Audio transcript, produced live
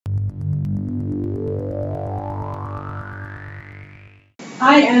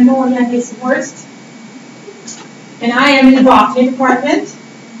I am Monia Haselhorst, and I am in the botany department.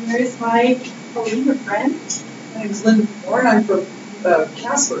 Here is my colleague or friend. My name is Lynn, and I'm from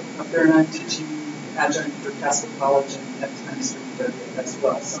Casper up there, and I'm teaching adjunct for Casper College and at chemistry as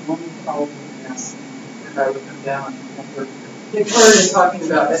well. So Monia probably asked if I would come down and take part in talking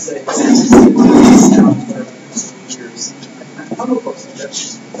about essays now for years. I'm a postdoc,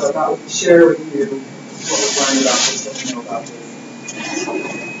 so I thought we'd share with you what we've learned about this, what we know about this.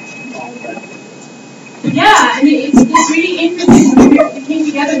 Yeah, I mean, it's really interesting. We came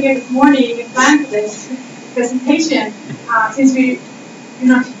together here this morning and planned this presentation since we're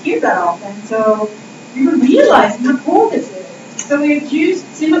not here that often. So we were realizing how cool this is. So we've used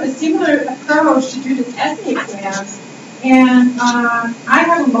a similar approach to do this essay exams. And I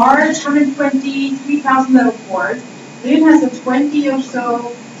have a large 120, 3,000 level course. Lynn has a 20 or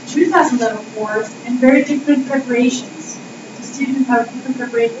so, 2,000 level course, and very different preparations. The students have different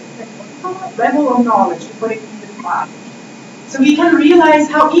preparations, level of knowledge to put it into the class. So we can realize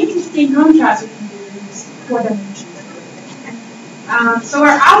how interesting contrast we can use for dimensions. So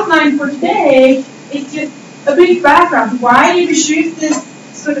our outline for today is just a brief background. Why did we choose this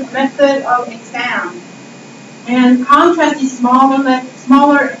sort of method of exam? And contrast is smaller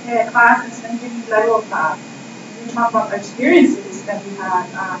classes and different level of class. We talk about experiences that we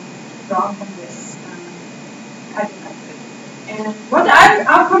had drawn from this type of method. And what the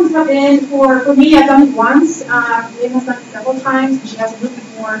outcomes have been for me, I've done it once. Lynn has done it several times, and she has a little bit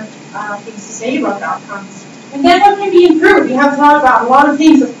more things to say about the outcomes. And then what can be improved? We have thought about a lot of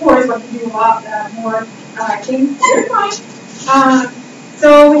things, of course, but we do a lot more things.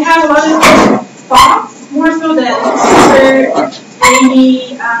 So we have a lot of thoughts, more so than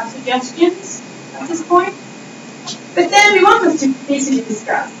any suggestions at this point. But then we want us to basically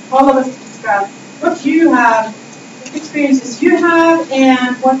discuss, all of us to discuss what you have, what experiences you have,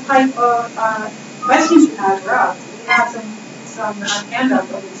 and what type of questions you have for us. We have some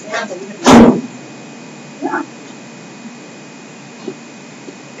handouts of examples that we can do. Yeah.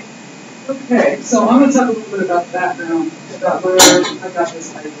 Okay, so I'm going to talk a little bit about the background, about where I got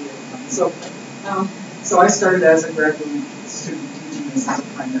this idea from. So I started as a graduate student teaching this as a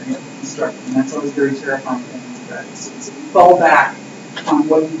primary instructor, and that's always very terrifying thing as a graduate student. So you fall back on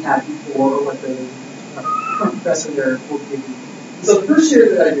what you had before or what the current professor there will give you. So the first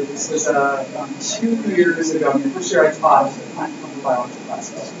year that I did this was 2 years ago. And the first year I taught a plant biology class,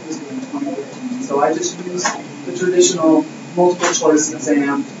 2 years ago in 2015. So I just used the traditional multiple choice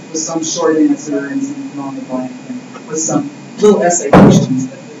exam with some short answer and some fill in the blank and with some little essay questions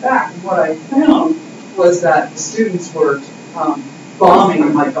at the back. And what I found was that the students were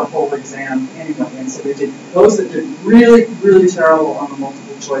bombing like the whole exam anyway. And so they did, those that did really, really terrible on the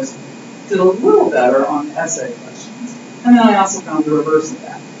multiple choice did a little better on the essay questions. And then I also found the reverse of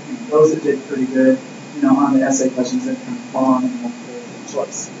that. Those that did pretty good, on the essay questions that kind of bombed in multiple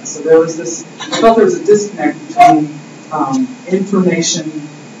choice. So there was this, I felt there was a disconnect between information,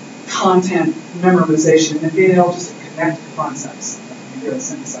 content, memorization, and being able just to connect concepts and be able to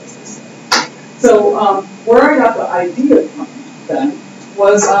synthesize this. So where I got the idea from then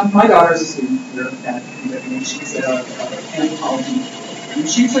was my daughter's a student here at UW. She's an anthropology, and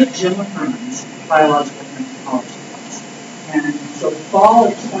she took Jim McKernan's biological anthropology class. And so fall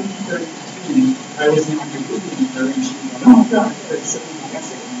of 2013, I was in the with her, and she was like, oh God, it's so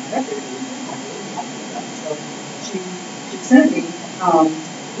essay. So she sent me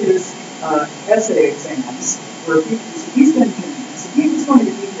his essay exams where he's been doing this. He was going to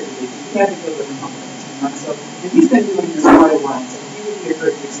be here today. He had to go to the conference 2 months. So, and he's been doing this quite a while. So he would be a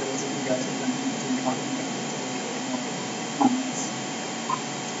great resource if you guys have been talking about this.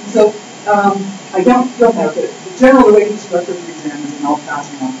 So I don't have the general way he structured the exam is an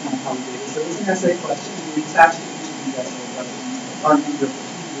all-passing on kind of how we did it. So it was an essay question, and we attached to each of these essay questions our number of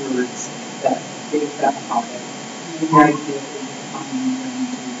keywords that gave that topic. And the idea is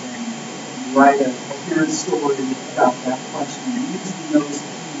write a coherent story about that question and using those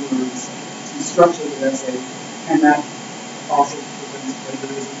keywords to structure the essay, and that also prevents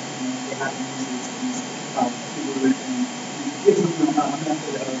plagiarism. They have to use these keywords and gives them a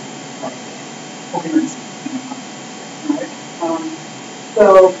method of coherence. Right? So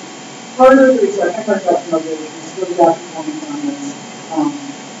part of the research, I talked about this really got point on this.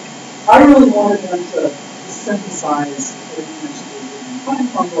 I really wanted them to synthesize the information they were doing. Coming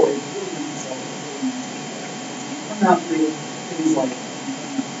from really come out through things like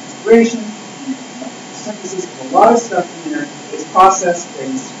inspiration, synthesis, a lot of stuff in there is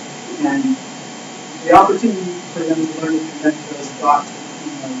process-based, and the opportunity for them to learn to connect those dots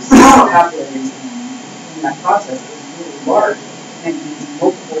between those pathways in that process is really large. and using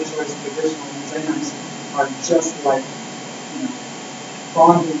multiple choice traditional exams are just like,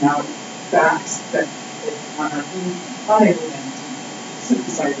 bonding out facts that they are unable then to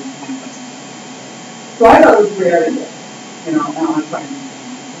synthesize into one presentation. So I thought it was a great idea, and I'm trying to do it.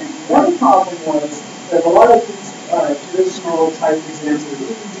 And the other problem was that a lot of these traditional type exams that are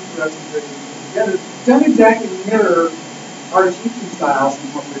really easy for us to put together don't exactly mirror our teaching styles and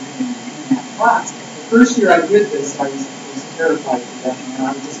what we're doing in that class. The first year I did this, I was terrified to death, and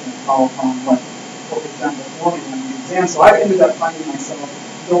I was just going to call upon what was done before me on the exam. So I ended up finding myself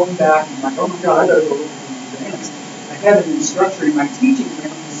going back and like, oh my God, I gotta go look at these exams. I had an instructor in my teaching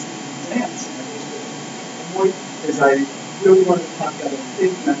around these exams, and because I really wanted to talk about it,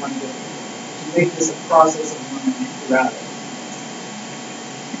 and I wanted to make this a process of learning throughout it.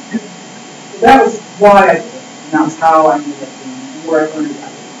 So that was why I did it, and that was how I ended up doing it, and where I learned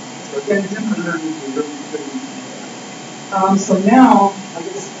about it. So again, different learning is really good. So now, I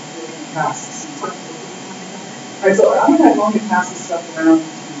guess we're going to pass some time. Alright, so I'm going to pass this stuff around to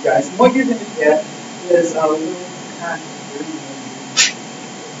you guys, and what you're going to get is a little pack.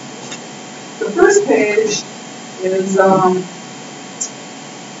 The first page is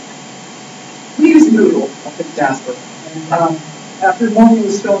we use Moodle up at Jasper, and after Monia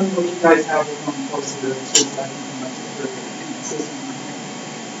was showing what you guys have with on the course here, it's just I think much of the system.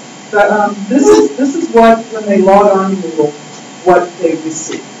 But this is what, when they log on to Moodle, what they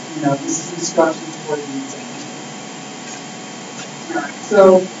receive. This is instructions for the exam. Alright,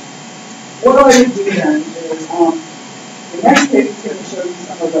 so what I would do then is the next page is going to show you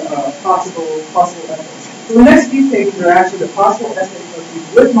some of the possible essays. So the next few pages are actually the possible essay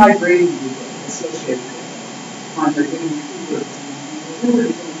questions with my grading rubric associated with it on your grading rubric.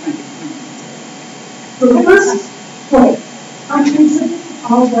 So the first, go ahead. I'm considering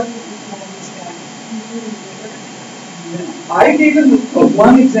all what I gave them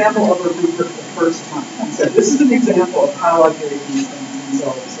one example of a rubric the first time. I said, this is an example of how I grade these things.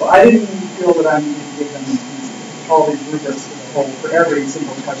 And so I didn't even feel that I needed to give them all these rubrics for every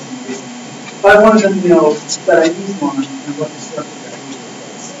single question. But I wanted them to know that I used one and what the structure of that rubric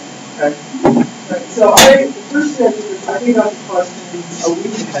was. Okay? Right. So the first step is I gave out the questions a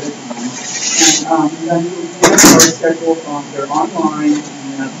week ahead of time. And then the exams are scheduled they're online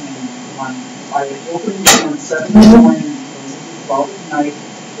and I opened them at 7 in the morning and 12 at night.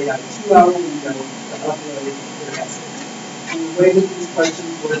 They got a 2-hour window to upload their essays. And the way that these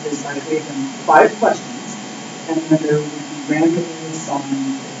questions work is I gave them 5 questions, and then there would be randomly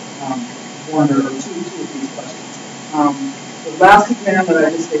assigned one or two of these questions. The last exam that I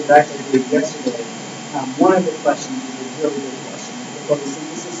just gave, actually did yesterday, one of the questions was a really good question. The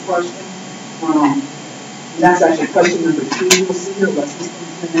photosynthesis question. And that's actually question number 2 you'll see here, lessons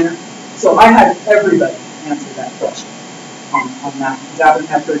in there. So I had everybody answer that question on that, because that one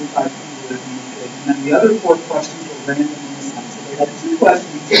had 35 keywords in the and then the other 4 questions were randomly assigned. So they had 2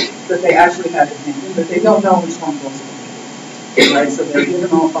 questions that they actually had to hand in, but they don't know which one goes in. Right? So they give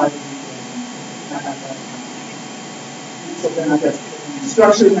them all 5 of these at that time. So then I guess the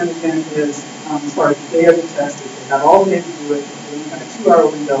structure then again is, as far as the day of the test, is they have all day to do it, they have a 2-hour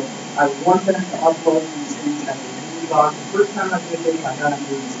window. I would want them to upload these things as a Google Doc. The first time I did it, I got them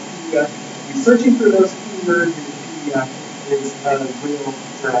doing and searching for those keywords in the PDF is a real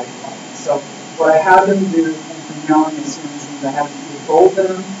drag problem. So what I have them do from now on as soon as I have them either bold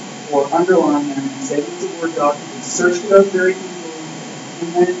them or underline them and say it's a Word document and search for those very easily. And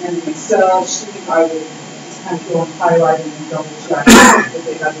then in Excel sheet I would just kind of go and highlight them and double check that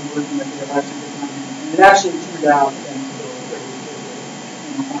they have the words and that they're actually good. And it actually turned out to go very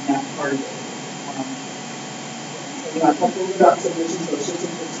quickly on that part of it. So I talked a little bit about submission, so it's just a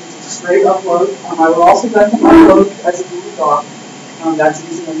straight upload. I would also let them upload as a Google Doc. That's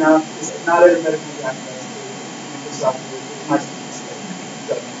easy enough because not everybody has access to Microsoft Word. My students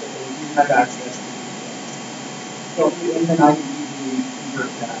don't, but they do have access to it. So, and then I can easily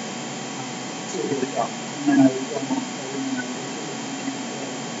convert that to a Google Doc. And then I would go on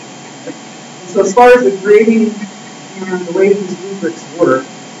and so as far as the grading and the way these rubrics work,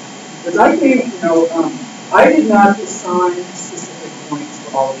 because I gave, I did not assign specific points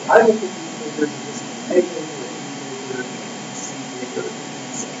for all of it. I looked at these papers and just A paper, A paper, C paper,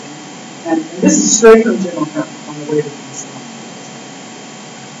 and C. And this is straight from Jim on the way that these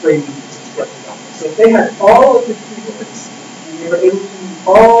grading is constructed on. So if they had all of the keywords and they were able to use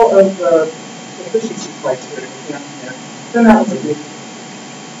all of the efficiency criteria down there, then that was a big deal.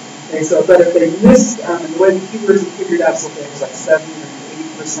 Okay, so but if they missed, and the way the keywords are figured out, so if there was like 70 or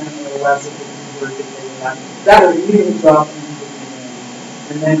 80% or less of the keyword that they would have, that would immediately drop into the game.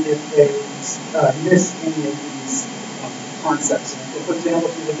 And then if they miss any of these concepts. So for example,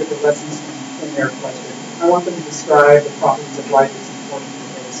 if you look at the lessons from thin air question, I want them to describe the properties of light that's important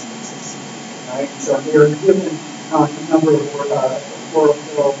for those species. Right? So they're given a number of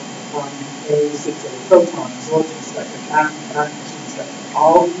chlorophyll, A's, it's a proton, absorption spectrum, activation spectrum,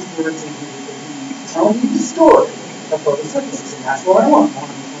 all these words in here that you tell me the story of photosynthesis, and that's what I want. I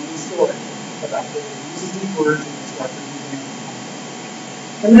want to tell me the story about it. It uses these words and structures.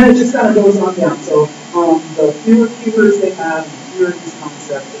 And then it just kind of goes on down. So the fewer keywords they have, the fewer these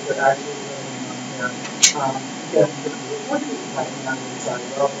concepts that are actually going on here. Again, what do you like on the side?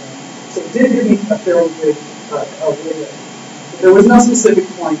 Well, so it did give me a fairly good way. There was no specific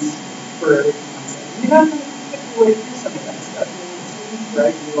points for every concept. You have to pick your way through some of that stuff.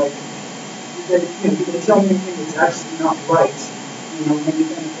 Right? You can tell me anything that's actually not right. And you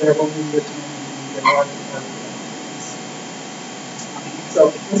can say, well, maybe you're telling me that are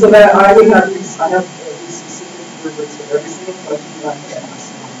So that I would have these, I have these specific rubrics for every single question that I can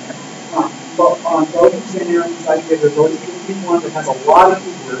ask on there. But on both exams, I figured those would be one that has a lot of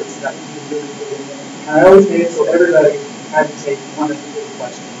keywords. That would be really good. And I always made it so everybody had to take one of the big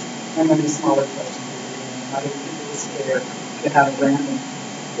questions and then the smaller questions. And I didn't think it was fair to have a random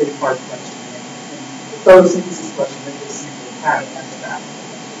big hard question. And the photosynthesis question, they just simply had it after that.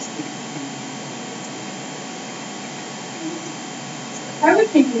 I would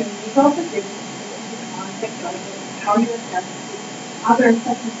think it's also good to the concept of how you assess other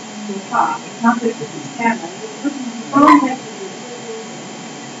assessments in your talk. It's not just this is camera. The context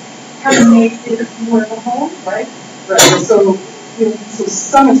kind of makes it more of a whole, right? Right. So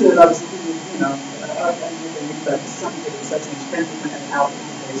summative, I was thinking, I think that summative assessment can be an outcome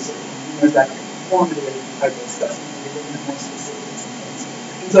based, that formative type of assessment. We're looking at more specifics and things.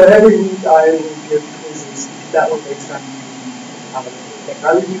 And so every week I will give quizzes that were based on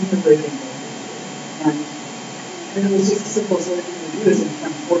I would use the rating and it was just a simple way to do this and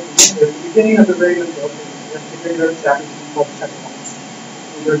kind of work with it. At the beginning of the rating book, you have to figure out exactly called checkpoints.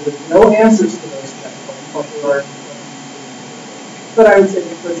 There's no answers to those checkpoints, but I would say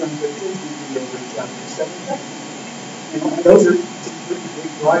the quiz on good kids would be over chapter 7 checkpoints. And those are some pretty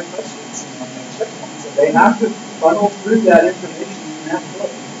big, broad questions on that checkpoint. So they have to funnel through that information in that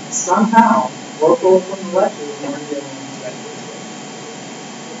book somehow, local from the lecture, in order to be able to get those.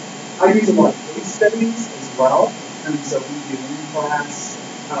 I use a lot of case studies as well, and so we do in-class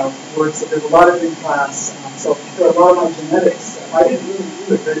work, so there's a lot of in-class, so for a lot of my genetics, I didn't really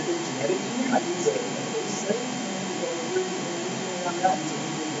do a very good genetic team. I use a case study, and on that, and so we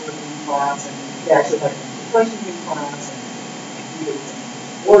do work in class, and they actually have questions in class, and we do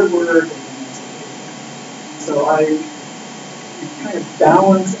board work, and so I kind of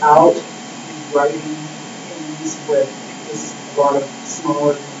balance out the writing things with just a lot of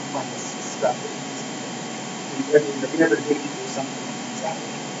smaller stuff. We never dig into something like that.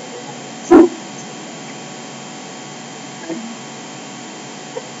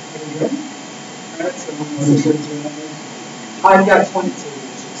 I've got 22.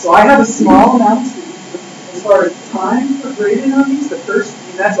 So I have a small amount as far as time for grading on these. The first,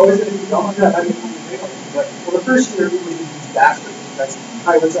 that's always going to be, oh my god, how do you find the grade? Well, the first year we would use bastards. That's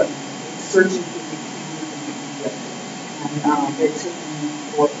I was searching for the key and it took me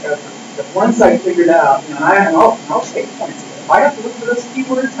forever. But once I figured out, I'll take points. If I have to look for those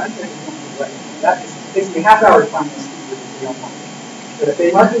keywords, I'm taking points away. That takes me a half hour to find those keywords if they don't want them. But if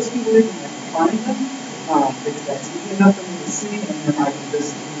they mark those keywords and I can find them, that's easy enough for me to see, and then I can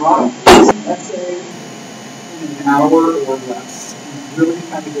just drop this essay in an hour or less. And really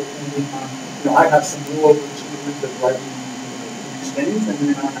kind of depending on, I have some rule over keywords that writing things, and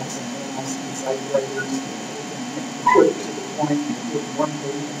then I have some else inside writers put it to the point and do it one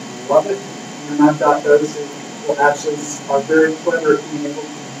page and love it. And I've got those who actually are very clever at being able to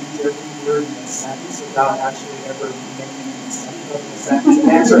use every word in a sentence without actually ever making sense of the sentence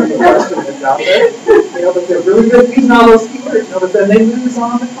and answering the question that's out there. But they're really good at using all those keywords, but then they lose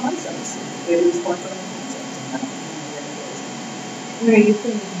on the concepts. They lose points on the concepts. You think you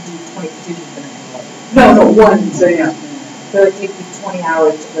can do 22 minutes? No, one exam. So it takes you 20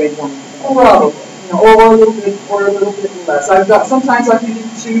 hours to grade one. Probably. Or a little bit less. Sometimes I can do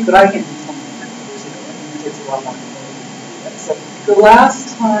 2, but I can do 20 minutes. It takes a lot more. So the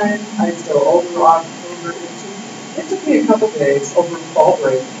last time over October, it took me a couple days over fall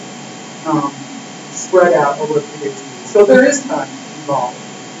break, spread out over 3 days. So there is time involved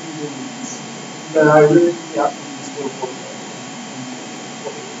in doing this, but I really got these work.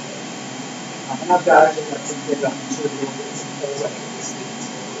 And I've got some data. I'm sure you'll get some polls after this meeting.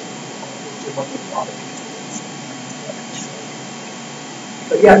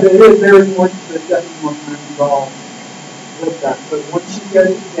 But yeah, there is more, there's definitely more time involved with that. But once you get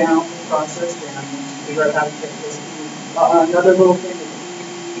it down, the process down, once you figure out how to get those through, another little thing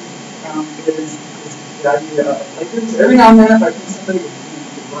is the idea of, like, every now and then if I think somebody would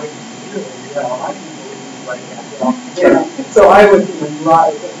write really well, I can believe you write that well. Yeah. So I would,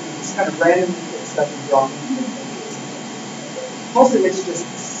 just kind of randomly put stuff and draw them. Mostly it's just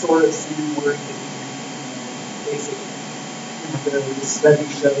sort of same word that basically, the study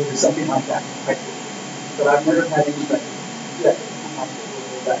showed or something like that. But I've never had anybody yet come up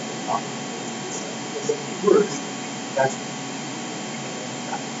with that to talk because of the words. That's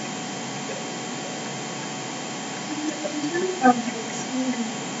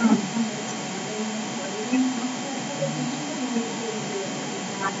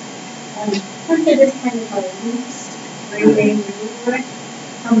Since it is kind of like weeks, reading,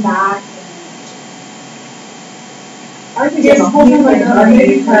 come back. I think it's a whole thing they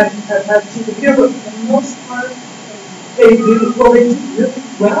have to do, but for the most part, they do really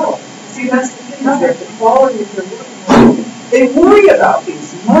well. See, that's the thing about it, the quality of their work. They worry about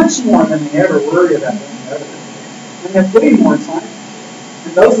things much more than they ever worry about any other. And they're putting more time.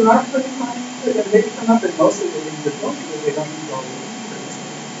 And those that aren't putting time, they come up and most of the things that don't do it, they don't use all the years.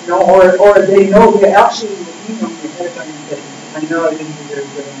 Or they know, they actually will email me ahead of time and say, I know I didn't do very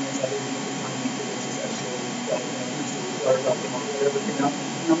good on this, I didn't do the time for this, it's actually, sorry about them or whatever,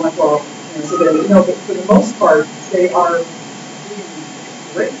 And I'm like, well, so that, but for the most part, they are doing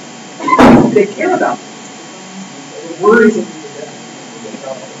great. They care about it. The worries of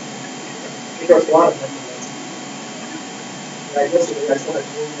it goes a lot of them. Yesterday I said I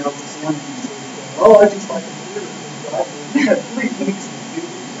told you this morning, I just like to hear it. We had 3 weeks to do it.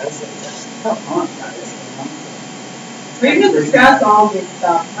 I said, come on, guys. We can discuss all this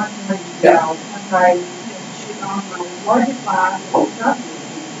stuff much more detail once I shoot on my larger class and stuff.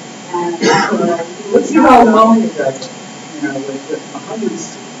 And let's see how Monia does it. With 100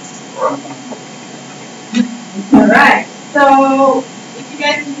 students. All right. So if you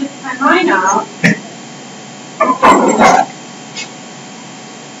guys can just my mind out.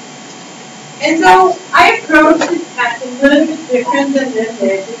 And so I approached this test a little bit different than this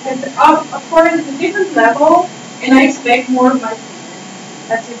is because of course it's a different level and I expect more of my students.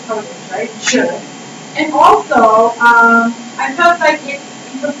 That's your focus, right? Sure. And also, I felt like it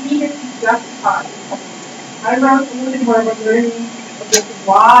was needed to justify it. I wrote a little bit more about learning of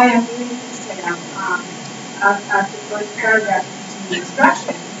why I'm doing this exam as the first paragraph in the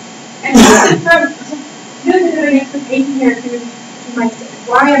instructions. And so a little bit of an explanation here to myself.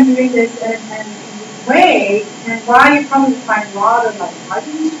 Why I'm doing this and in this way, and why you probably find a lot of like, why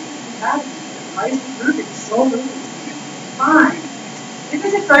do you do that? Why is it rude? It's so rude. Fine. This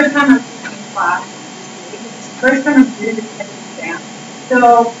is the first time I'm teaching class. It's the first time I'm doing this exam. So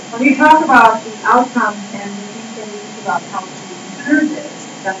when we talk about the outcomes and the things that we think about how to improve this,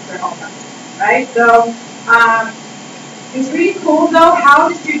 that's where all that, right? So it's really cool though how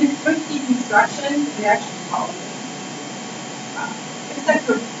the students took these instructions and they actually followed them. Except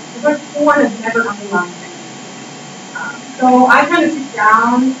for the first 4 that never underlined anything. So I kind of sit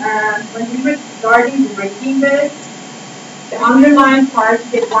down and when we were starting rating this, the underlined part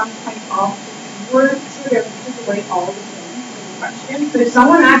get 1 point off the keyword, so they took away all the things in the question. So if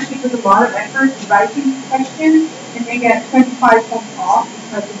someone actually took a lot of effort to write these questions and they get 25 points off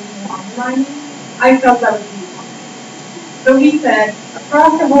because of the underlining, I felt that was really fun. So we said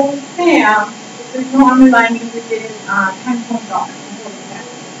across the whole exam, if there's no underlining, we did 10 points off.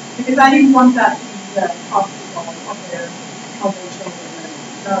 Because I didn't want that to be the obstacle of their children.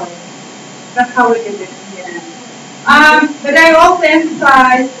 So that's how we did it in the end. But I also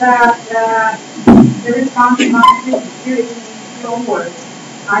emphasized that the responsibility to do it in your own words.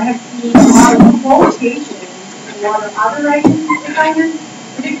 I have seen a lot of quotations in a lot of other writing assignments,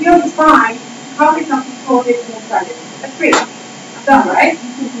 but if you're fine, probably something totally different credit. That's great. Done, right?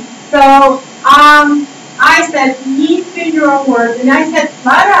 So, I said, you need to do your own words, and I said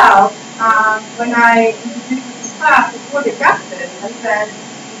flat out, when I introduced this class before they got this, I said,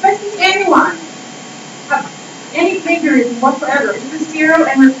 if I see anyone have any plagiarism whatsoever, it's a 0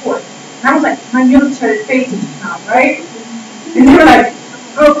 and report. And I was like, my military faces now, right? And they were like,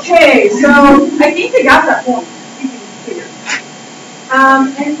 okay, so I think they got that point.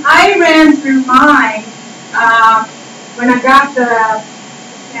 And I ran through mine, when I got I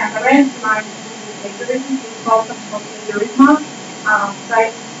ran through mine. It's called something called plagiarism.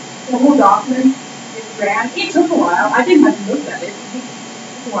 Like the whole document is ran. It took a while. I didn't have to look at it. It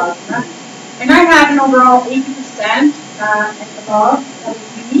took a while to run. And I had an overall 80% and above that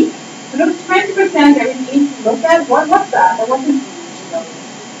was unique. But it was 20% that was easy to look at. What was that? That wasn't unique.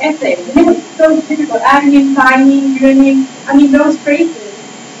 essay. And it was so typical, adding in, signing, doing, I mean, those phrases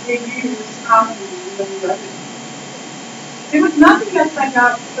they use constantly when we wrote it. There was nothing that stuck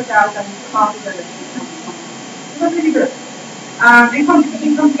out that was popular. It was really good.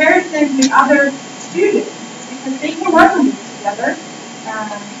 In comparison with other students, because they can work on this together,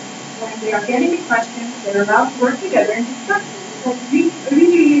 when they are getting the questions, they're allowed to work together and discuss it. Because we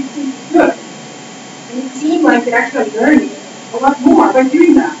really seem good. And it seemed like they're actually learning a lot more by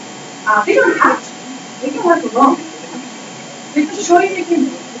doing that. They don't have to. They can work alone. It's a choice they can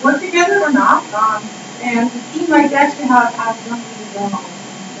work together or not. And it seemed like they actually have nothing wrong.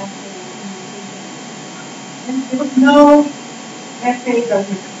 And there was no essays or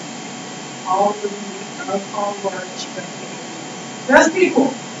all work. That's pretty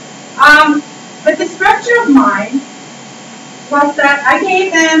cool. But the structure of mine was that I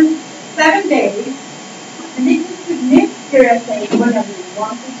gave them 7 days, and they could submit their essay whenever they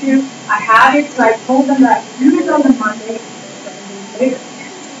wanted to. I had it, so I told them that I do it on the Monday and 7 days later.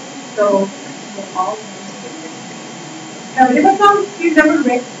 So, all but there were some students that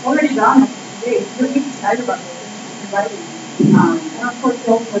were already done today. We're really excited about it. And of course,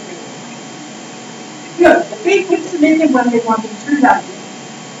 those were good. They could submit them when they wanted to that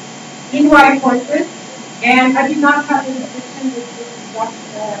in white courses, and I did not have the restriction with what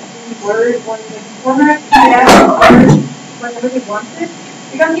any word or the format PDF or whatever they wanted.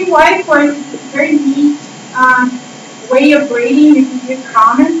 Because in white courses, it's a very neat way of grading. You can give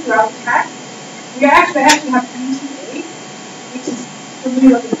comments throughout the text. We actually have 3 TAs, which is for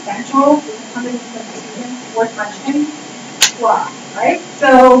me was essential. With 170 students, 4 questions. Wow, right?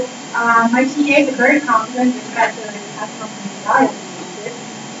 So my TAs are very confident in that they have something that I understood.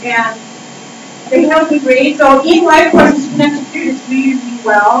 And they help me grade. So in white courses, you have to do this really, really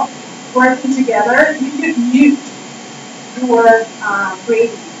well, working together. You could mute your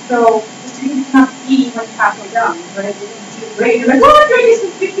grading. So the students cannot see when it's halfway done, right? They can see the grade. They're like, oh, my grade is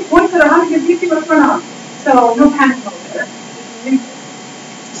 50 points out of 150, what's going on? So no panic mode there.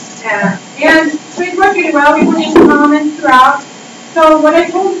 And so it worked really well. We put in comments throughout. So what I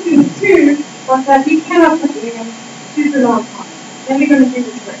told the students too was that we cannot put in super long comments. Then we're going to do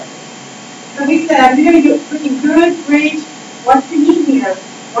this forever. So we said, we're going to put in good, great, what's the meaning here?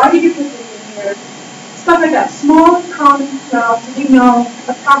 Why did you put it in here? Stuff like that. Small comments throughout so we know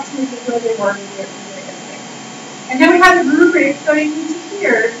approximately where they were in their essay. And then we had the rubric, so you need to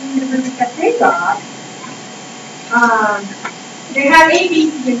hear in the rubric that they got. They had A,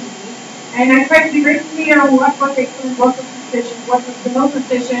 B, C, and D. And I tried to be very clear on what they could, what was sufficient, what was below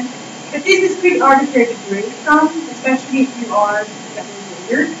sufficient. But this is pretty arbitrary to grade from, especially if you are getting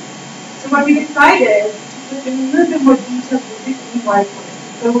later. So what we decided to put in a little bit more detail with this white courses.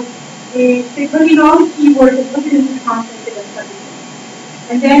 So they put in all the keywords and put it into context of everything.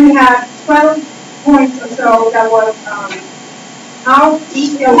 And then we had 12 points or so that was how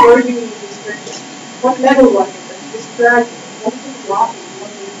detailed were you in the description? What level was it? Describe what was the block?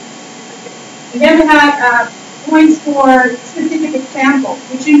 And then we had points for specific examples,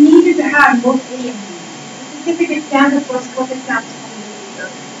 which you needed to have in both A and B. The specific examples was what examples from the literature.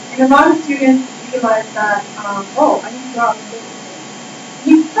 And a lot of students realized that, oh, I need to go out and look at this.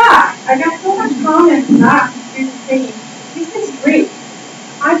 In fact, I got so much comments back from students saying, this is great.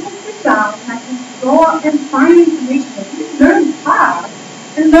 I can sit down and I can go out and find information that you can learn fast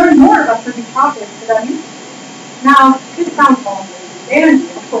and learn more about certain topics that I'm interested in. Now, this sounds all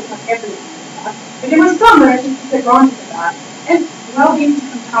amazing. Of course, not everyone. But there were some that I think took advantage of that. And delving into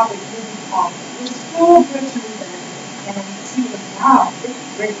some topics really awesome. It was so good to read them and see that, wow, this is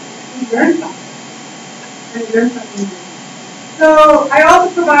great. We learned something. And we learned something new. So I also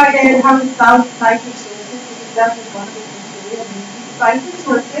provided how to cite your sources, because that was one of the criteria. We cite the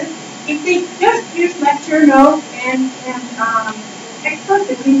sources. If they just use lecture notes and textbooks,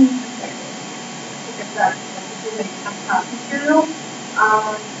 they really need to check it. Because that's really class material.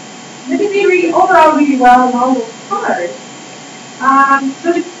 But they did really, overall really well in all those parts.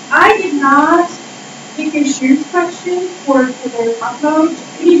 So I did not pick and choose questions for their upload.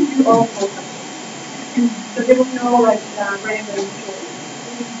 We need to do all 4 questions. So there was no like random choice.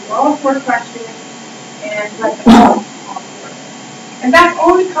 We need to do all 4 questions and like all 4. And that's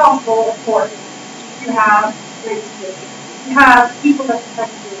only possible, of course, if you have great skills. If you have people that can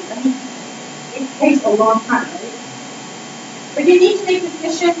do it. I mean, it takes a long time, right? But you need to make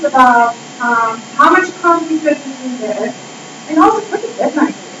decisions about how much content is in there, and also put a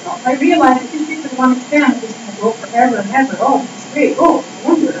deadline for yourself. I realized if you think of one exam, it's going to go forever and ever. Oh, it's great. Oh, I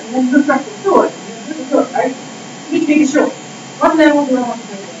wonder. And then look up the story. Right? You need to make sure. What level do I want to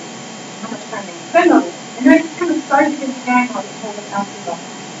do? How much time I spend on it? And then I kind of started to get the hang on it after that.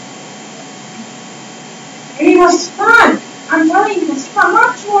 And it was fun. I'm telling you, it was fun.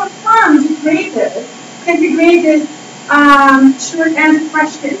 Much more fun to grade this than to grade this short answer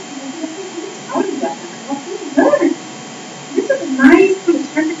questions. How do that? Learn. This is a nice little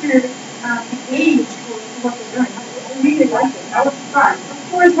temperature age for what we're doing. I really like it. I was surprised. Of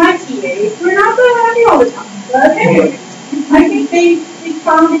course, my TAs were not so happy all the time. But anyway, I think they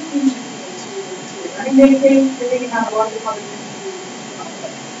found it interesting too. I mean, they have a lot of other things to do.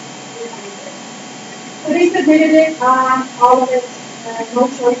 So they submitted it, all of it, no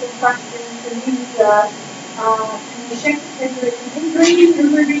choice of questions, and these, and check the papers, and grading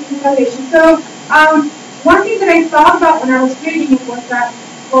and reviewing evaluation. So, one thing that I thought about when I was grading it was that,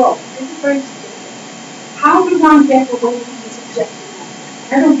 well, this is very subjective. How do one get away from the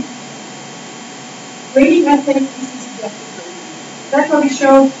subjective? I don't think grading essays is subjective grading. That's why we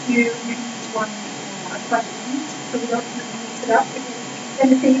showed you each one question, so we don't mix it up.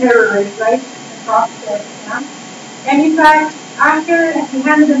 And the same error rate, right? Across the exam. And in fact, after we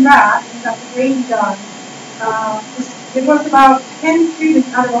handed them back and got the grading done, there was about 10 students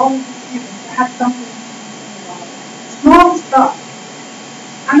out of all of the students that had something small stuff.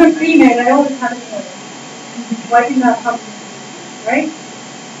 I'm a pre-med, I always have an error. Wiping out how right?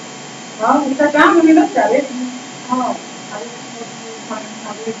 Well, we sat down and we looked at it and I was supposed to find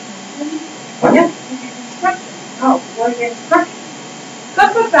how to information. Yes, we get instructions. What are instructions?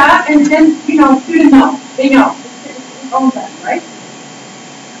 Stuff like that, and then, students know. They know. It's own them, right?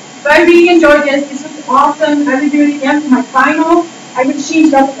 So I really enjoyed this. This was awesome. I would do it again for my final. I would change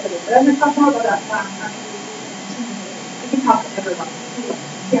it up a little bit. I'm going to talk more about that I can talk to everyone.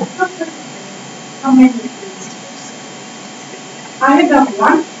 Yeah. How many of these? I have done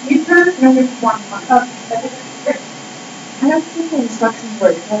one midterm and then one month. I don't think the instructions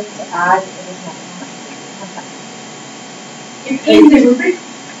were supposed to add additional content. It's in the rubric.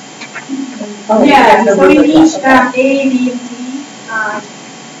 Yeah, so in each A, B, and C,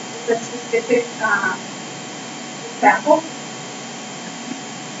 the specific example.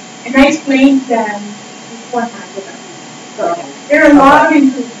 And I explained them beforehand with them. So there are a lot of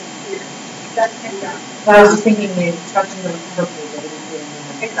improvements here that can be done. So I was just thinking the instructions were incorporated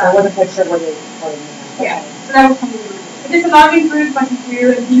into I wasn't quite sure what it was. Yeah, so that was something to do. But there's a lot of improvements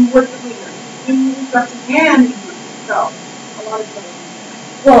here and being worked cleaner. New instructions and improvements. So a lot of stuff.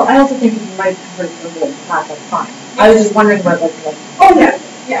 Well, I also think you might convert to a little class, that's fine. I was just wondering about like oh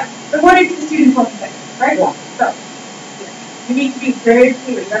yeah. But what is the student wants to say, right? Yeah. So yeah. You need to be very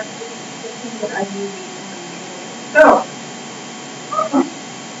clear. That's the thing that I really so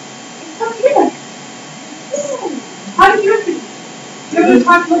it's so clear. How do you do? Do you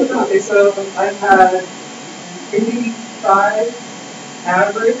talk a little bit? Okay, so I've had an 85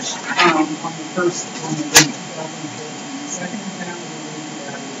 average on the first one of the 2014. The second exam was an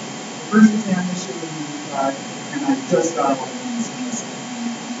 80 average. The first exam this year was an 85, and I just got all the ones in the second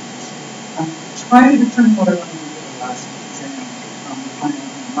exam. I'm trying to determine what I want to do for the last exam.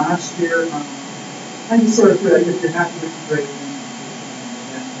 Last year, I just sort of feel like if you're happy with the grade,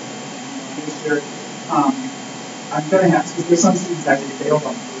 then this year, I'm going to have to, because there's some students that actually failed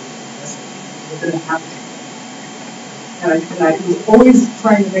on the test. We're going to have to. And I was always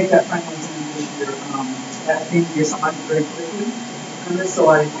trying to make that final exam this year, at the end of the year, something I could very quickly. And so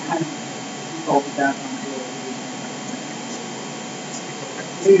I kind of defaulted that on the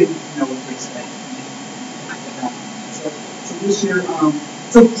they didn't know what to expect. So this year,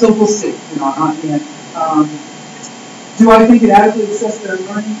 so we'll see, on the end. Do I think it adequately assessed their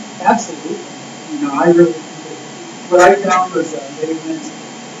learning? Absolutely. I really think that what I found was they went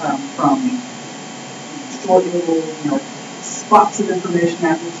from short little, spots of information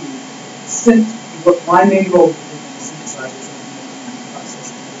after to what my main goal was to synthesize this information and process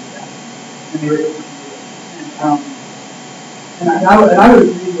it through that. And they were able to do it. And I would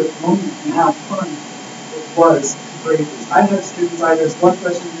agree with Monia and how fun it was to grade this. I had students, there's one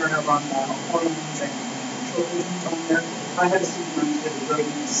question here on hormones and tropisms on there. I had a student on here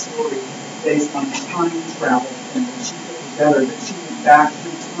writing a story based on time travel, and she put it better, that she went back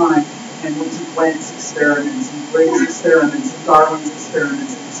through time and went to Wendt's experiments, and Gray's experiments, and Darwin's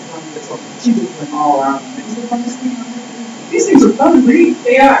experiments, and explained it. So she just went all out. And it was the funnest thing I've ever read. These things are fun to read.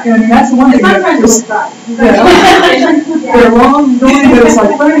 They are. And I mean, that's the one thing. Sometimes it's fun. They're long going, but it's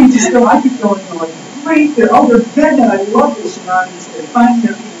like funny. Just go. I keep going. I'm like, great. They're dead, and I love this. And they're finding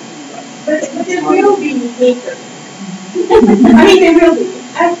their feet. But there will be haters. I mean, there will be.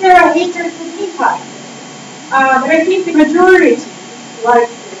 And there are haters for me class. But I think the majority like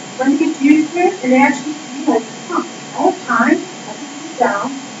when they get used to it, and they actually feel like, I have time, I can sit down,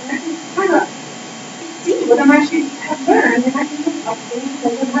 and I can kind of what I'm actually have learned, and I can look up things, I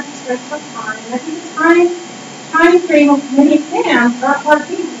don't have to stress my time, and I think the time time frame of many exams are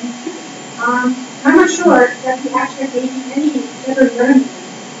taken. I'm not sure that we actually gave any better learning.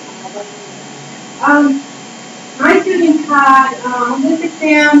 My students had, on this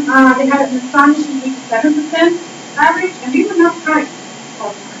exam, they had an astonishing 87% average, and we were not trying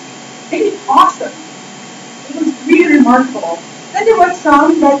all the time. They did awesome. It was really remarkable. Then there were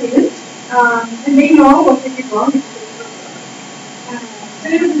some that didn't, and they know what they did wrong. So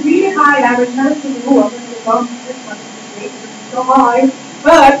it was a really high average, not a single one, and the wrong this one was so high.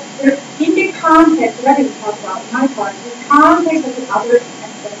 But in the context, that I didn't talk about in my part, in the context of the other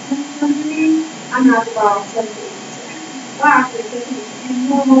assessments I'm doing, I'm not about 7 to 8%. Class is definitely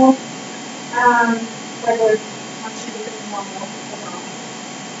normal, whether it's much different normal or not.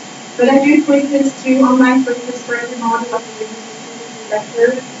 But I do quizzes too, online quizzes for every module of the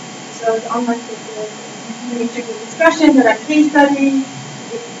lecture. So the online quizzes, information discussion, that are case studies,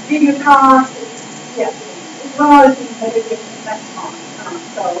 it's video talks, it's a lot of things that are different, that's fun.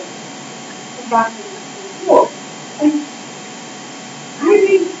 So that's really cool. And I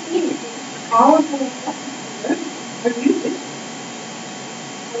really think all of the assessments are useful.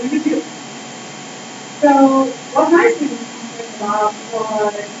 What do you do? So what my students complained about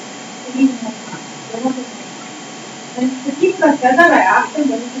was the need more time. They wanted more time. And the people that said that, I asked them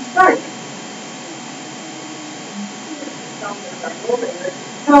when it would start.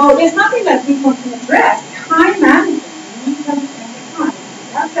 So there's nothing that people can address. Time management. You need to understand the time.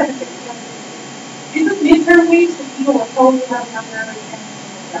 That's everything. This is midterm weeks, so people are totally have another and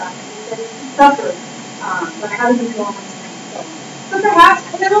that. They suffer. But how do we go on? So perhaps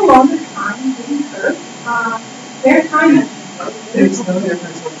a little longer time wouldn't hurt. Their time management. There's no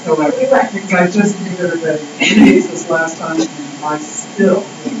difference whatsoever. Because I just gave everybody this last time, and I still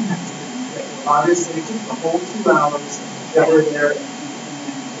didn't have to do it. Obviously, it took the whole 2 hours that were there.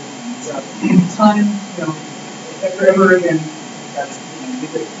 So, time, if ever again, that's, you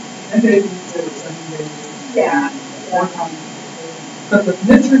get 10 days instead of 7 days. Yeah. More time. But the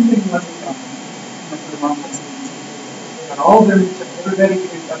midterm thing wasn't coming. For the wrong reasons. But all of them, everybody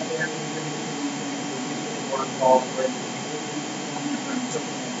is up there, everybody work all the way.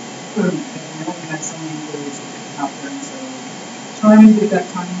 And I only had so many days out there, so trying to get that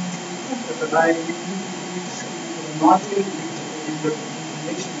time but I use the module, use the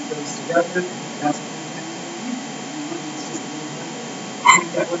information that goes together, that's what we can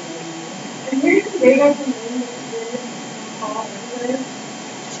do. And here's the data from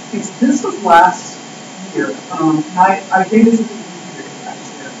This was last year. I gave it to the year last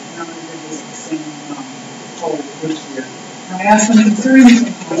year, and I'm going to give this the same poll this year. And I asked them, is there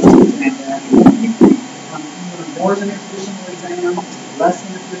anything more than a traditional exam, less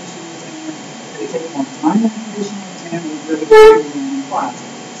than a traditional exam, they take more time than a traditional exam, and really good in class.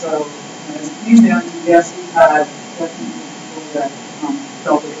 So as it came down to, yes, we had definitely people that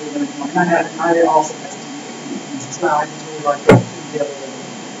felt that they were going to and I also had some so I just really like to the other way.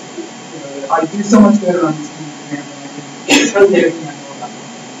 I do so much better on these exams than I can tell you everything I know about them.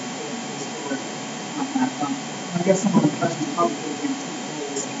 I guess some of the questions probably could have been too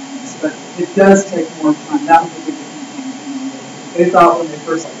close, but it does take more time. That was a big complaint. They thought when they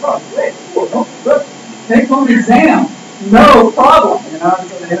first oh, great, cool, look, take home exam, no problem. And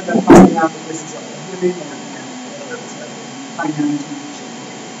so they ended up finding out that this is a really more time management issue.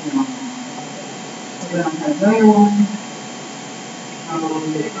 So then I had another one.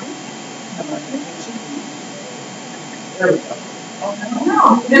 There we go. No,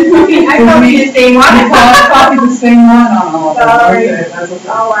 this must be, I copied the same one. I copied the same one on all of them. Sorry. Okay, that's okay.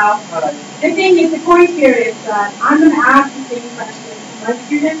 Oh, wow. The thing is, the point here is that I'm going to ask the same question to my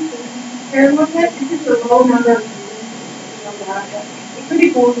students, and pair with it. This is the low number of students. It could be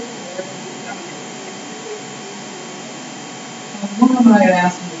both. One of them I had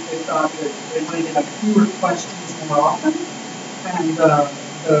asked them if they thought that they might have fewer questions more often, and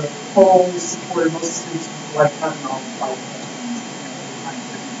the poll supported most students like having all 5 questions.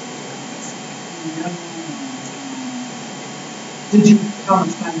 Did you, how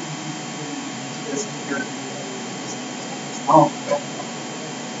much time did you put into this compared to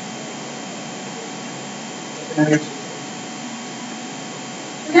the other?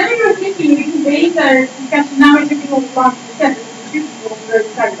 Whenever you're thinking, we can base our discussion now into people who want to present, which is two people who are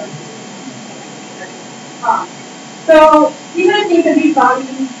excited about it. So, these are things that we thought we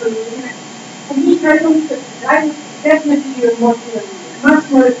could improve. And me personally, I would definitely do more clear, much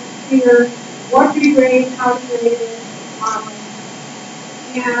more clear what to grade, how to grade it.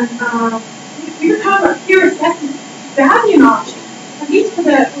 And we were talking about peer assessment. That would be an option. At least for the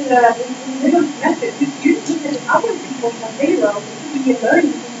middle semester, you look at the other people that they wrote, it could be a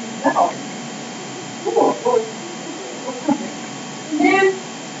learning thing themselves. Cool. then,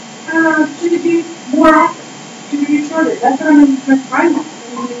 should it be more often? Should it be shorter? That's what I'm going to try now.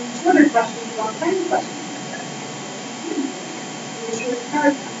 I'm going to do shorter questions about tiny questions. Shorter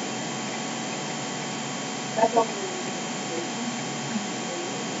paragraphs. That's all.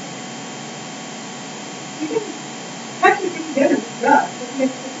 You can have to get together with stuff.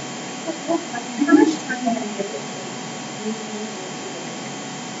 How much time have I given?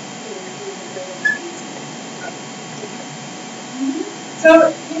 So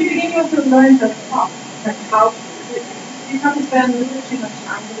in the beginning, you have to learn the talk, like how to do it. You have to spend a little too much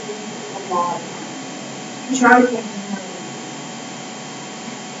time with it, a lot of time. You try to think more.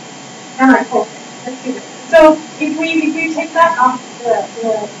 And I hope. Let's do it. So if we take that off the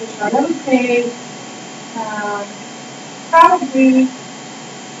chart, I would say probably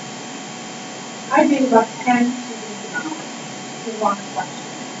I did about 10 to 1 question.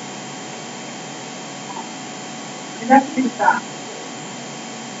 And that's pretty fast.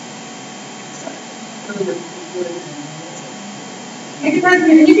 It depends,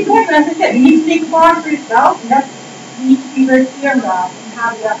 as I said, you need to think hard for yourself, and that's, you need to be very clear on that and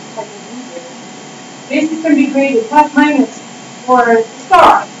have that type of behavior. Basic can be graded plus minus or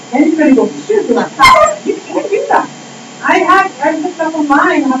star. Then you're going to go shoot to that. You can't do that. I looked up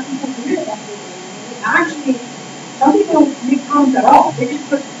online how people do it. Actually, some people make comments at all. They just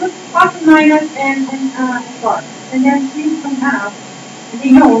put plus and minus and star. And then students come out and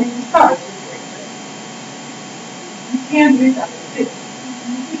they know when it's stars. You can do that. You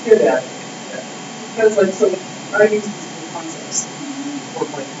get at it. Yeah. Because, like, so I use these concepts for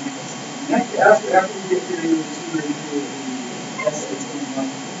my concepts. After you get through 2 or 3 essays,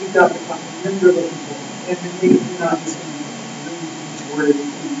 you've got the content you're looking for. And then maybe you're not just going to read each word. You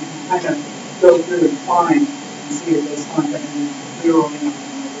can kind of go through and find and see if there's content and zero in on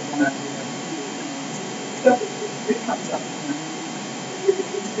what actually has to do. Stuff it comes up. It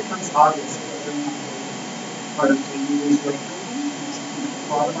becomes obvious that they're not part of the use of a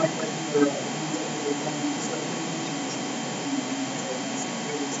lot of my questions are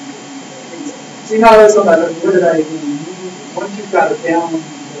see how that's about what did I mean? Once you've got it down,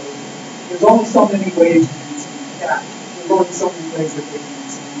 there's only so many ways you can see that. There's only so many ways that they can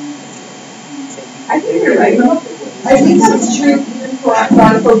see. I think you're right. I think that's true even for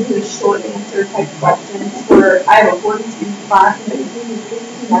folks with short answer type questions where I have a 40-student class and it was maybe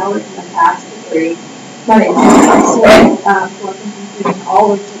 15 hours in the past to grade my for completing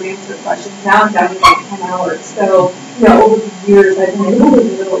all of the answer questions. Now I'm down to like 10 hours. So, over the years I've been able to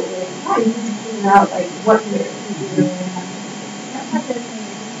really figure out like what you're doing.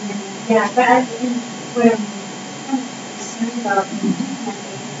 Yeah, but I think what I'm kind of concerned about is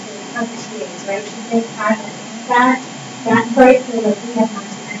right? Should they have that part so that we have more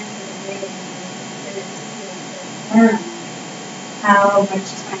time for the way to learn how much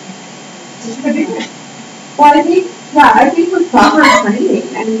time. Well, I think with proper training,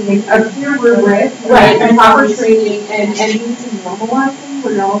 I mean, a clear rubric, right, and proper training, and doing some normalizing,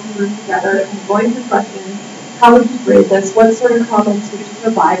 where you're all in the room together and going through questions, how would you grade this, what sort of comments would you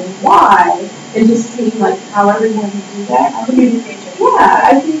provide, and why, and just seeing, like, how everyone would do that. I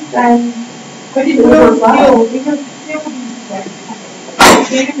think then, but it will still be that.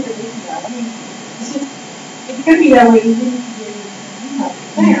 I mean, it's going to be that way even if you have a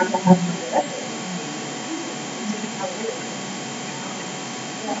plan to have some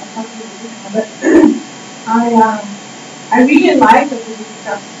but I really like that we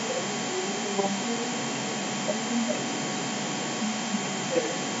discussed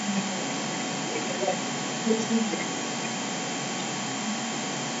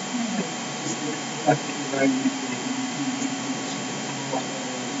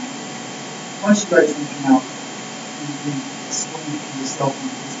once you write something out, you can explain it to yourself and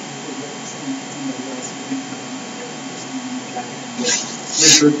explain it to somebody else.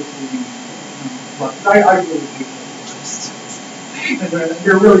 I really hate those.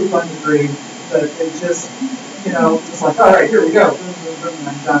 They're really fun to grade, but they just, it's like, all right, here we go. And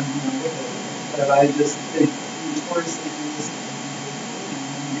I'm done with it. But I just think notoriously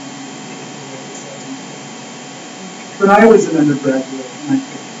when I was an undergraduate,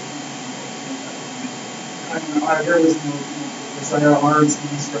 there was no I had an RMC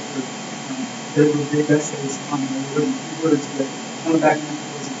instructor. There were big essays on the keywords that went back into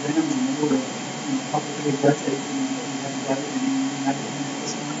those exams, and they were a couple of big essays, and you had to write it, and you had to think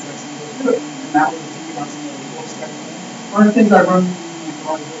this context and go through it. And that was the some of the books back then. One of the things I run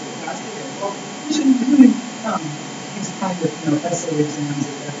on the past year, well, you should be doing these kind of essay exams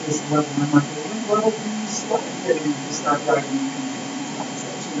at this level. And I'm like, well, what level do you start getting to start writing these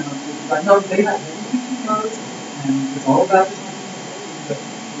concepts? Because I know they have notes, and it's all about the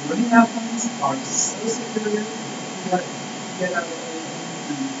learning outcomes are so superior to what you get out of it.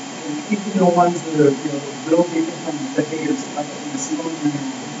 And even the ones that are, real deep from behaviors, like in the slow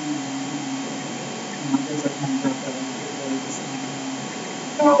learning, I guess I kind of got that a little bit better this time.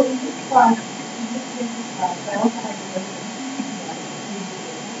 So in this class, I also have to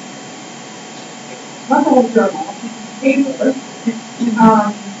not the whole journal, paper.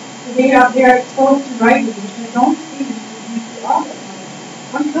 They are exposed to writing, which I don't see in the office.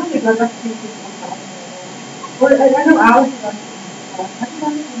 I'm telling you, that's the thing. Or I know Alex is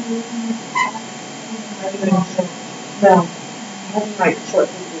No, I have like short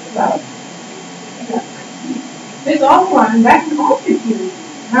pieces about. there's also one, and that can also be used.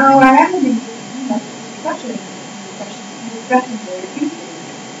 Now, I haven't been doing much discussion very deeply.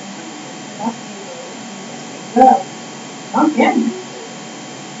 Well, I'm getting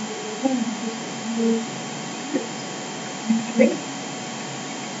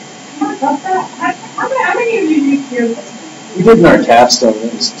how many of you use your We did in our capstone,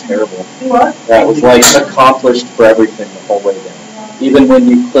 it was terrible. what? That was like accomplished for everything the whole way down. Even when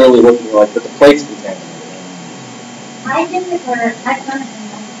you clearly look and you're like, but the plate's contaminated. I did it where I've done it in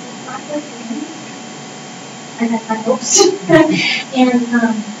my process and I had my hopes. And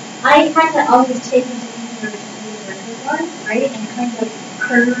I had to always take into consideration the reservoir, right? And kind of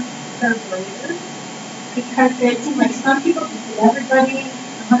curve later. Because it seemed like some people can see everybody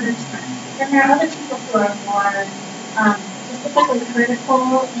 100%. Then there are other people who are more specifically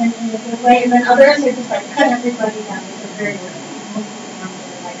critical in a good way. And then others are just like cut everybody down to the very least. Most of the ones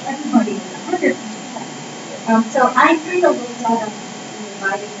that are like everybody is 100%. So I kind of looked at them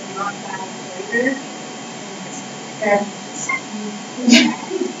divided and not that later. And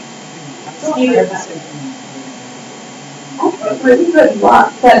I have really good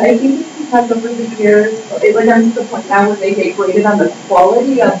luck, but I think it's because over the years, it went down to the point now where they get graded on the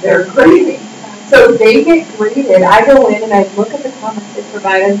quality of their grading. So they get graded. I go in and I look at the comments they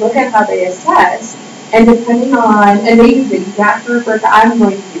provide, I look at how they assess, and depending on, and they use the exact rubric I'm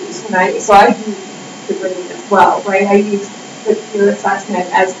going to use so I use the grading as well, right? I use the peer assessment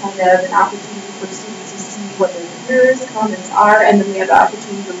as kind of an opportunity for students to see what their peers' comments are, and then they have the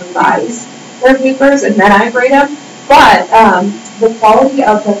opportunity to revise their papers, and then I grade them. But the quality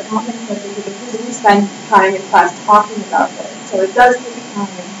of the comments that they do, because we spend time in class talking about this, so it does take time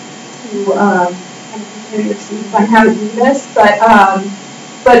to kind of prepare your students on how to do this.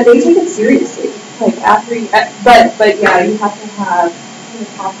 But they take it seriously. Like after, but yeah, you have to have kind of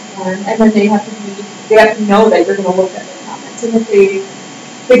talk to them, and then they have to know that you're going to look at their comments, and if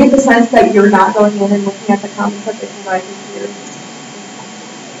they get the sense that you're not going in and looking at the comments that they provide you here.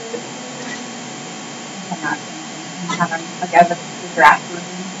 Like as a draft room,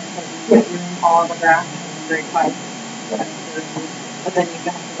 and so doing all the drafts and very quiet, but then you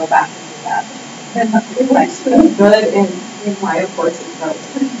have to go back and do that. And it works really good in my courses, though. It's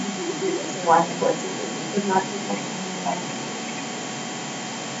pretty easy to do this in my courses. It's not too much.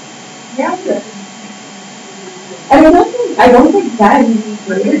 Yeah. And I don't think that we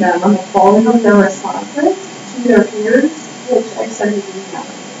graded them on the quality of their responses to their peers, which I started doing that.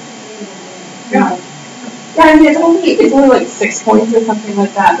 Yeah. Yeah, I mean, it's only like 6 points or something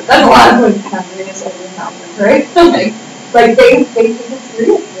like that, but that's a lot of points counted as over mountains, right? like they take it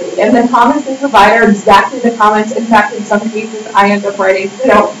seriously, and the comments they provide are exactly the comments. In fact, in some cases, I end up writing.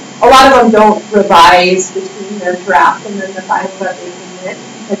 A lot of them don't revise between their draft and then the final that they submit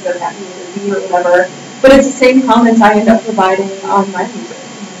because they're happy with the or whatever. But it's the same comments I end up providing on my paper.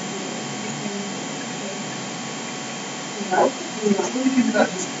 What do you think about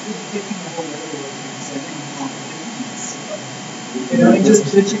just taking the whole other and just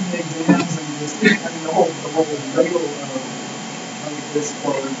pitching the exams and just having the whole regular like this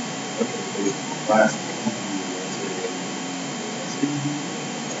for class.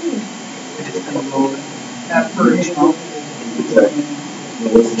 That for each month.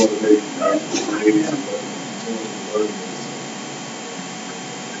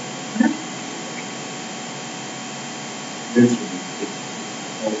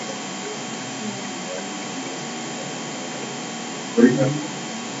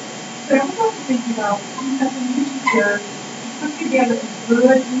 But I'm also thinking about, as a new teacher, put together a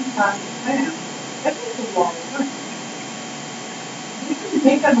good in-class plan. That takes a long time. You can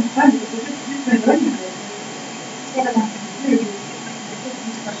make that much time because you've been learning it. What I have to do is get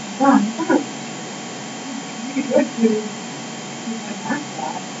these questions done. It's really good to math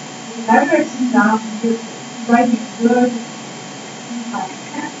that. Because after I sit down and you're writing a good in-class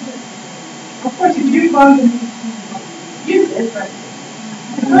plan. Of course, if you go and use it, but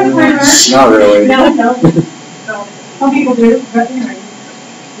not really. No. So, some people do, but anyway.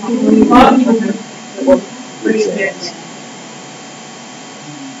 lot of people that were pretty good.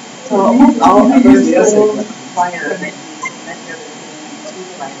 So almost all of those schools require that you submit your resume to the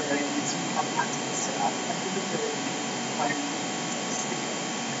library and you have access to that. I think it's really required.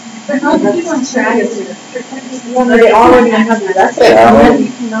 But how do you on Travis? Well, they already have the resume, Yeah, and then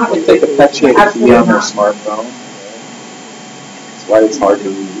you cannot If they replace it. perpetuate a key Absolutely on their not. smartphone, that's why it's hard to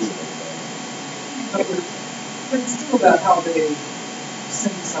reuse it. But it's still about how they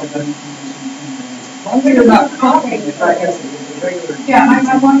synthesize that information. As long as they're not copying it, I guess it's a regular. Yeah,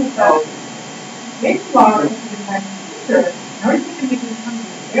 I wanted that. Maybe law is in my future. I was thinking we can come to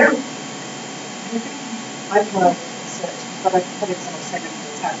there. I've learned research, but I've put in so much time into the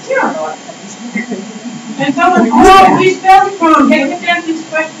test. Yeah. And someone, oh, we spelled it wrong. Can you answer this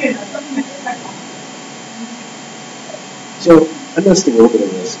question? Or something like that. So I missed a little bit of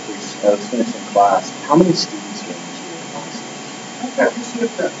this because I was finishing class. How many students are in each of your classes? I've got this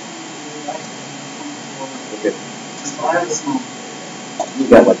shift up. Okay, So I have a small. you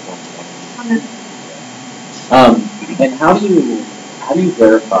got like 120. And how do you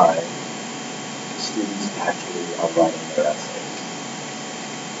verify students actually are writing their essays?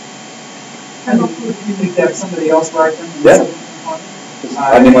 You need to have somebody else write them. Yeah. 'Cause,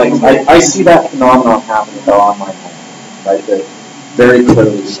 I mean, like, I see that phenomenon happen with our online homework, right? That very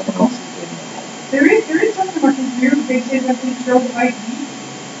clearly someone else is doing it. There is something about computer, they say that they show the ID.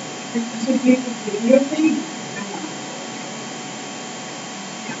 It should be a video thing.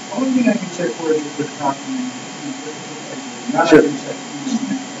 The only thing I can check for is the document. Not Sure. I can check.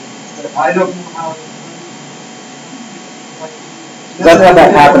 But I don't know how. Because I've had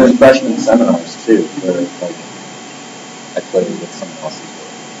that happen in freshman seminars too, where like I played with someone else's work.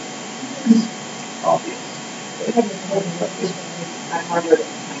 It's obvious. At Harvard,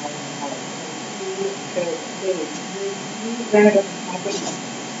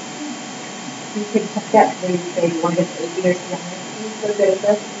 you could get, they wanted 8 years to be on so good at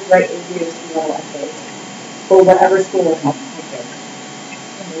this, you write 8 years to level essays for whatever school in health and culture.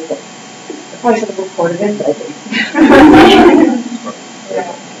 I probably should have recorded it, but I didn't.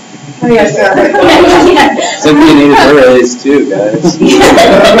 Oh, yeah, sure. Cynthia needed her A's too, guys. You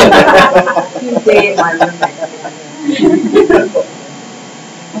dated my roommate.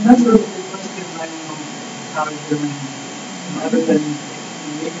 And that's really the question. I don't know how you're doing, other than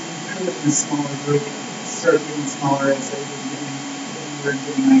maybe you could in a smaller group start doing smaller essays and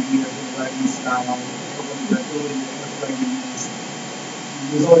getting an idea of the writing style, or what the ability of writing is. And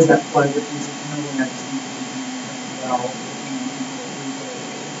there's always that flag that you no one actually doing it well.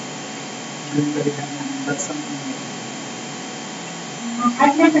 Everybody kind of, that's something that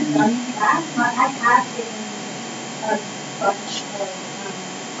I've never done that, but I have given a bunch of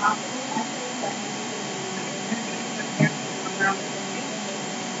possible essays that in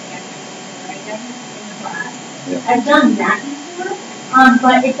the class. Yeah. I've done that before,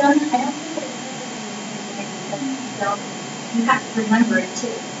 but it doesn't, I don't think it does because you have to remember it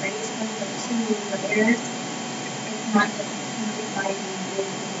too, right? It's one of the 2 layers. It's not just by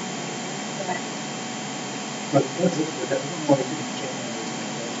But that's it, but that's one way to check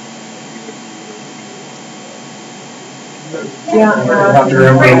Yeah, I have to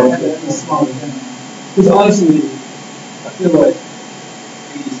remember the smaller thing. because honestly, I feel like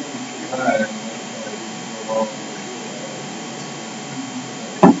 80 seems pretty high. And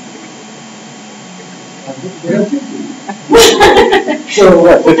that's why So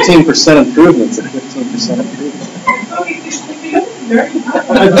what, 15% improvements and 15% improvement? Okay, if you learn how I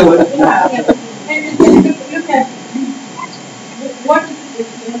feel like, yeah. And if you look at what is the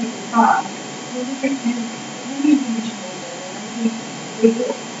end of the class, you look at any information over there, and I think they do.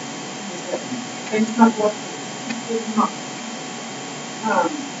 And it's not what it's not.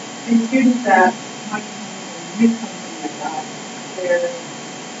 And students that might miss something like that, they're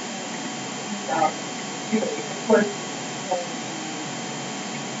of course,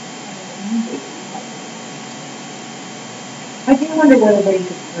 I do wonder whether they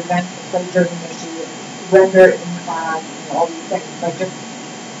could prevent the plagiarism issue, render it in class, all these things, like just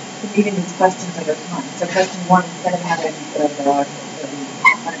repeating these questions at a time. So question 1, instead of having whatever there are,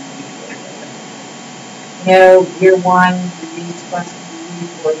 year 1, you use questions, you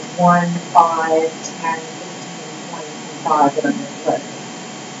use words 1, 5, 10, 15, 20, 25 that are on this list.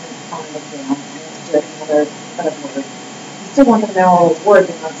 And on the exam, and do it in another set of words. You still want to know all those words,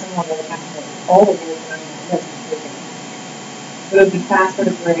 and not someone that has to know all the words and doesn't speak it. It would be faster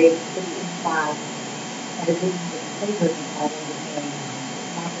to grade, it would be in class, and it wouldn't be a plagiarism problem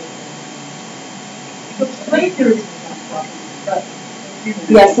because so plagiarism is not a problem, but.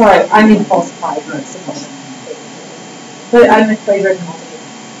 yeah, sorry, I mean falsified. But I meant plagiarism also.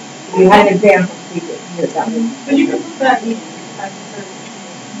 You had an exam completed here, that would be. But you can put that in.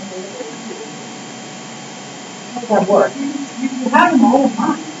 How does that work? You have them all in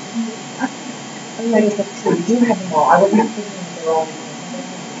mind. I mean, I guess that's true, you do have them all, I wasn't thinking that they're all.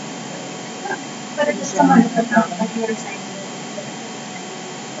 But if someone put out, like you were saying.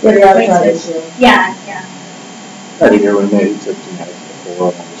 Yeah, the outside issue. Yeah, yeah. I think everyone maybe took genetics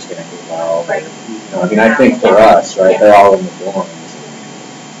before and understand it well. Right. You know, I mean, I think for us, right, they're all in the dorms.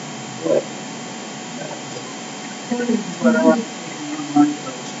 But, One of the things that I like to do on my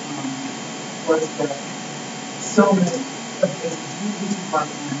approach was that so many of the easy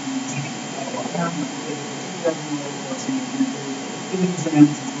part-time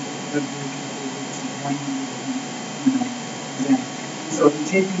so if you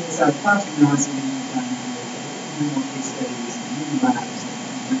take these out of classroom, you're not seeing any time to do more case studies and mini labs and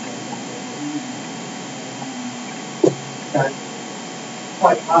things like that. That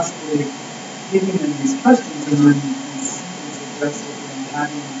quite possibly giving them these questions and then these addressed it and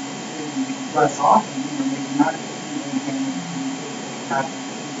having maybe less often, maybe not have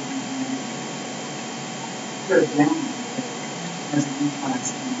very down as a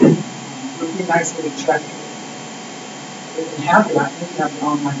class. It would be a nice way to check. They can have that, maybe have it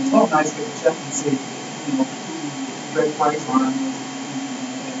online as well, nice way to check and see, who red flags are on those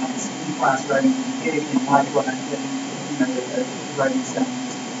in class writing communication and like what I'm getting, writing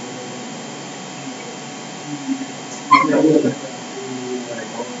sounds.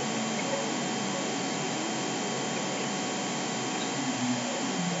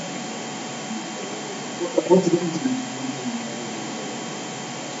 What's the reason?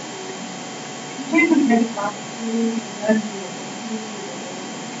 You can't compare the class to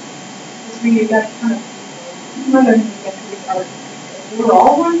because we got kind of rather than get to our we were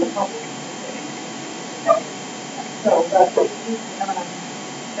all one the public. So but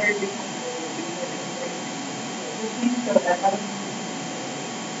very big so that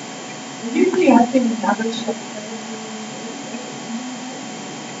usually I think an average of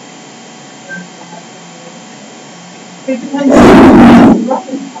it depends on the rough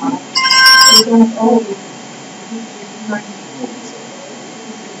part. We don't always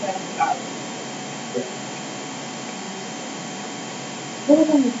One of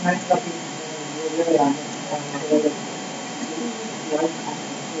them is nice about being really honest and really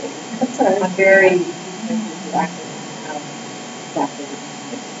that's right. I'm very active exactly.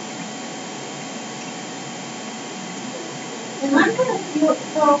 And I'm going to feel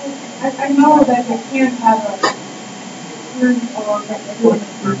so. I know that I can't have a experience or that everyone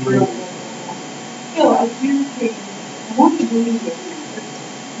is real. Still, I do think I want to believe it.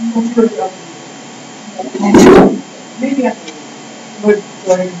 I'm sure it doesn't. Maybe I Would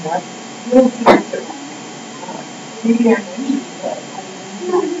learn that. will do it. Maybe I'm naive, but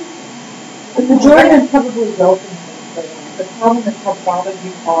The majority is probably welcome. The problem is how bothered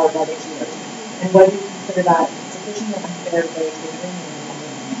you are by the tears, and whether you consider that sufficient or unfair way to bring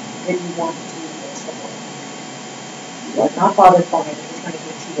that you want to fix the problem. You are not bothered by it, you're trying to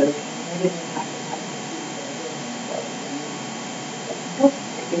get tears, and maybe you have to have some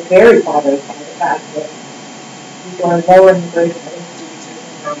if you're very bothered by the fact that you are lower in the grade than other students or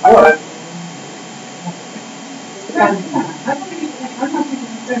something like that. I'm not even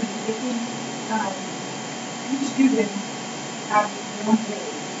concerned. Each student has one day,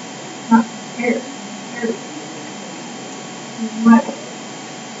 not fair.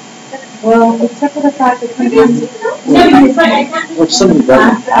 Well, except for the fact that sometimes which somebody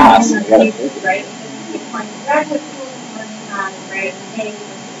doesn't pass, you gotta take it. Right? Graduate school is learning on, right?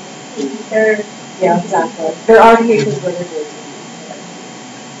 They're yeah, exactly. There are cases where they're doing it.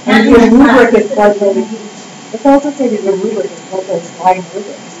 And your rubric is like really it's also say that your rubric is like a sliding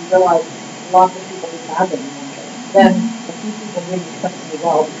rubric because you realize lots of people do bad in one thing. Then a few people really exceptionally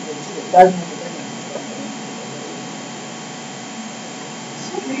well because it does make a difference.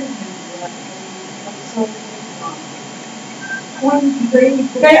 So weird. So one grade,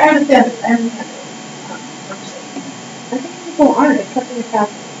 but I understand it. I think people aren't accepting the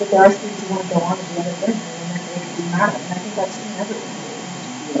fact that there are students who want to go on and do other things and then they do matter. And I think that's in everything.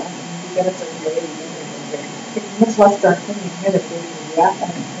 You get a certain way to do it. It's much less dark thing you hear that there's in the US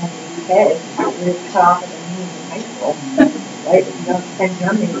and in the UK. You're cut off at the knees in high school. Right? If you don't spend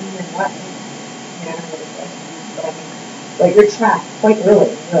Germany, you're not. Yeah, but I mean, like you're trapped quite early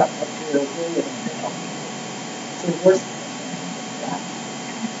in Europe up to your really to your worst.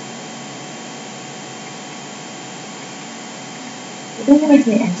 The thing that makes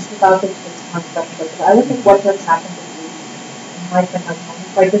me anxious about this concept because I look at what has happened this week in life and home.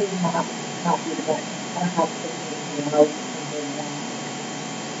 Like this is not be the best. I don't have 15 hours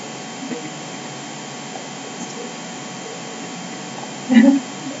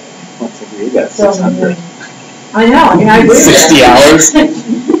You got So, 600. I know, I mean, I agree. 60 hours?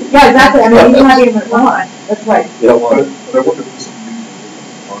 Yeah, exactly, I mean, you're not even at one, that's right. You don't want But it. I wonder if this is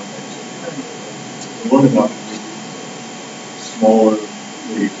the one about smaller,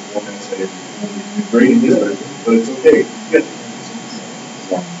 maybe one essay, grading is better, but it's okay. Yeah.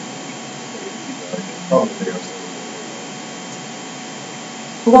 Probably they are.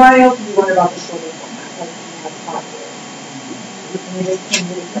 Why else do you wonder about the shorter format, like you have popular? You can either can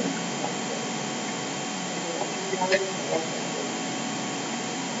really kind of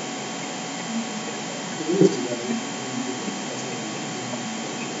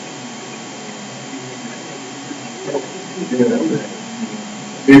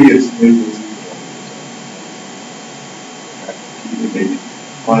Maybe it's maybe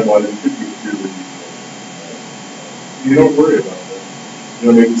time-wise it could be purely. You don't worry about it.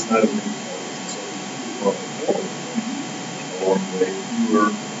 Maybe it's not as many along the way, fewer,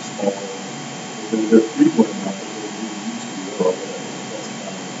 smaller. They're frequent enough that they're really used to go.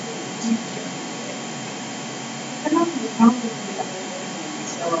 And also the complicated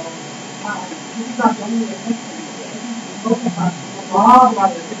so this is not only a thing. Both of us, a lot of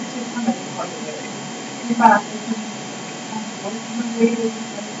others, it's just kind of part of it. In fact, one way to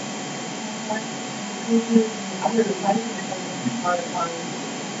other writing are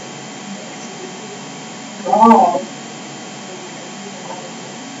all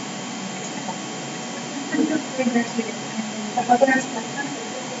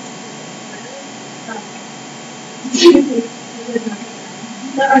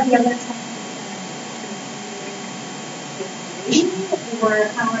or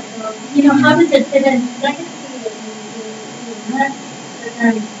how it goes, how does it fit in? I can see that you met, but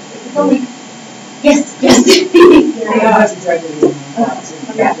then it's only, yes. Yeah, that's exactly what I'm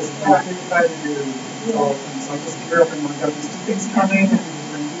saying. Yeah, just like 55 years old, and so I just grew up and I've got these two things coming, and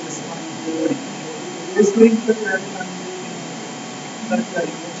we're going to do this one, and we're just waiting for their but that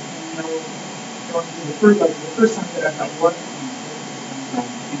you know, going through the first time that I got one,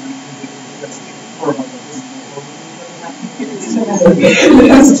 that's horrible.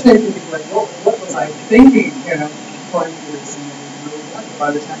 Like, what was I thinking? Going through this, and by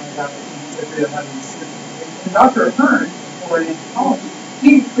the time I got Dr. Hearn, or in college,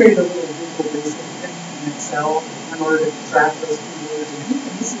 he created a little visual basic thing in Excel in order to track those keywords.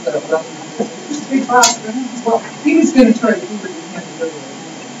 And this is a well, there's 3 classes. Well, he was going to try to do what he can to do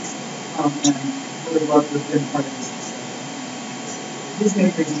and really loved to have been part of this discussion. His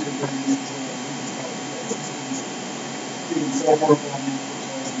main reason for doing this is feeling so horrible on the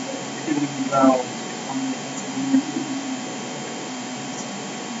feeling well on the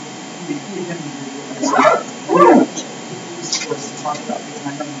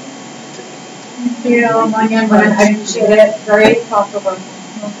Thank you, Monia, I appreciate it, very thoughtful.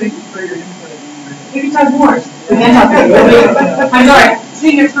 Thank you for your input. We can talk more. We can talk more. I'm sorry,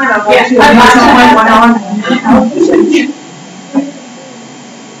 seeing your time, I'm like,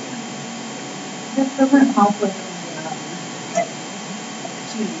 This doesn't help with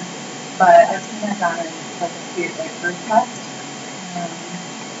G, but I've seen it done in like a student like first test, and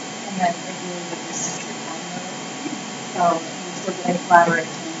then it really reduces your time load. So you're still getting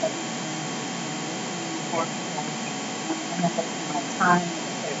collaboration, but you can work with them, and then they can have time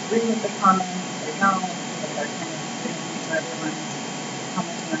if they agree with the comments, if they don't, if they're kind of fitting into everyone's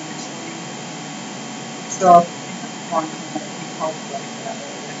comments and understanding. It's still one thing that can help with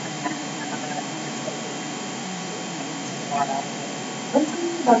I'm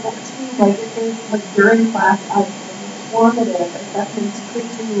thinking about that too, like if there's like during class as formative assessments could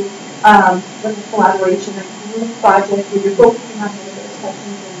do like a collaboration, like group project where you're focusing on the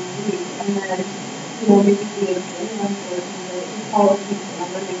questions in the week, and then maybe the exam version of the policy and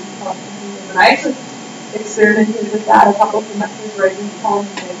then maybe policy. And I actually experimented with that a couple of semesters where I didn't call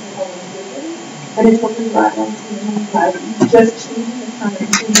them and it took me right on to just changing the kind of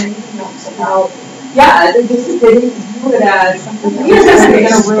anything else about they're just getting good at something that's going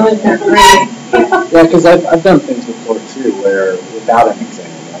to ruin their grade. Yeah, because I've done things before too where without an exam,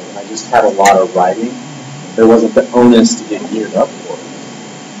 I just had a lot of writing. There wasn't the onus to get geared up for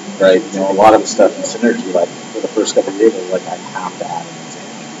it, right? A lot of the stuff in Synergy, like for the first couple of years, I was like, I have to have an exam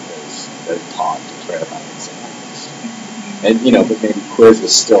because they're taught to care about exams. And but maybe quiz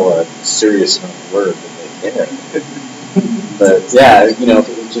was still a serious enough word that they care. But yeah, if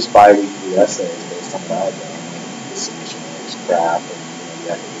it was just bi-weekly essays based on what I've done, the submission was crap, and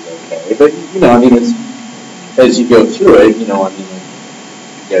the effort was okay. But as you go through it, you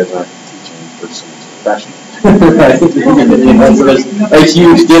guys aren't teaching versus freshmen, right? So there's a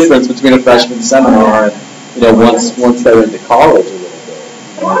huge difference between a freshman seminar and once they're into college a little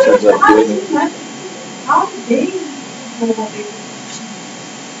terms of How doing did it. you let, how did they know they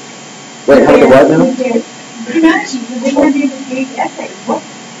Wait, how the what now? humanity, that they weren't able to gauge ethics? What,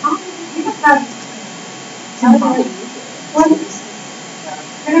 how did you must have some knowledge?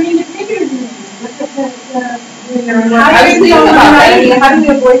 And I mean, the figures in it, I was thinking about that. I mean, how do we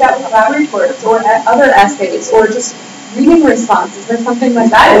avoid that with lab reports or other essays or just reading responses or something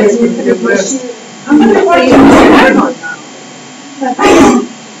like that? Is we could have pushed you.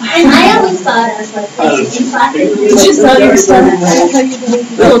 And I always thought as like in classes. It's just not your stuff.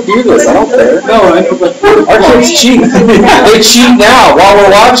 They don't do this, I don't care. No, I know, but our kids cheat. They cheat now while we're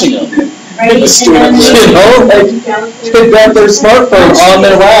watching them. The students, you know, like, they got their smartphone on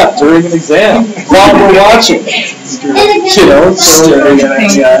their lap during an exam while we're watching. You know, staring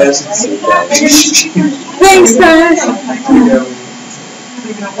at you guys. Thanks, guys.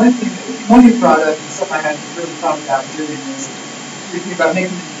 One thing, Monia brought up, and something I had really thought about doing is thinking about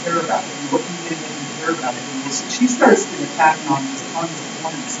making them care about it and looking in and making them care about it. And so she starts to attacking on these tons of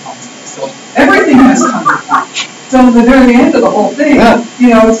points constantly. So everything has tons of points. So at the very end of the whole thing, you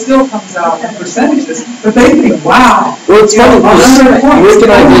know, it still comes out in percentages, but they think, wow. Well, it's funny, where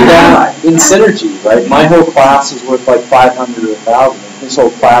can I do that in synergy, right? My whole class is worth like 500 or 1,000, and his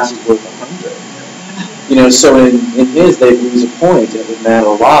whole class is worth 100. You know, so in his, they'd lose a point, and it would matter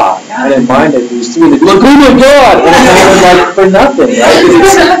a lot. And in mine, they'd lose 2, and they'd be like, oh my God! And it mattered like for nothing, right?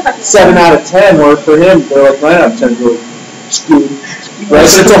 Because it's 7 out of 10, where for him, they're like 9 out of 10, they're like, screw. Right,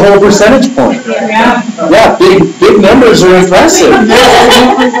 so it's a whole percentage point. Yeah, big numbers are impressive.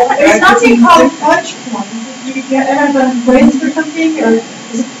 There's something called fudge points. You get ever done quiz or something, or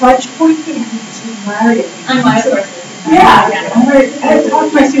is it fudge points? On my sources. Yeah. I talk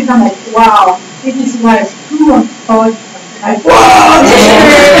to my students, I'm like, wow, this is why it's true on fudge. Wow!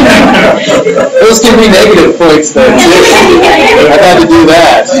 Those can be negative points then too. I've had to do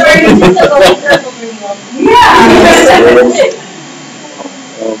that. Yeah.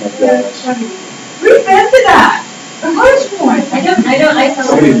 Oh my gosh. Who invented that? A fudge point. I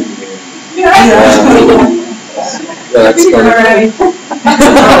tell them. Yeah, that's funny. Well,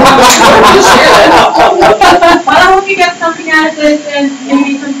 I hope you get something out of this and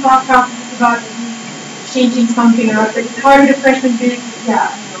maybe some thought processes about changing something out. It's hard to freshman being,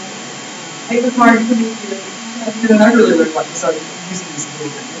 yeah, it was hard for me too. And I really like to start using these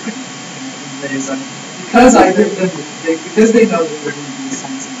tools in ways because I give them, because they know that they're going to do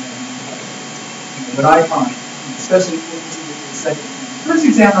something that I find, especially when you get to the second first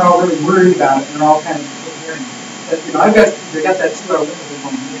exam, they're all really worried about it, and they're all kind of preparing. But you know, they got that 2-hour limit they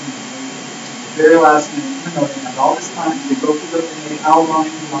want to do. The very last minute, even though they have all this time, they go through it and they outline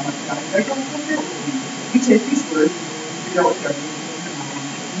how much time they're going to do. You take these words, you figure out what they're doing,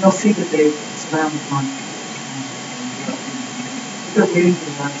 and you'll see that they surround the time. They're waiting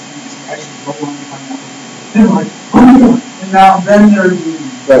for the last minute to actually go on and find out. They're like, oh my God. And now, then they're doing.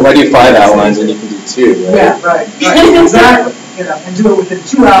 Right, why do 5 outlines when you can do 2, right? Yeah, right, exactly. You know, and do it within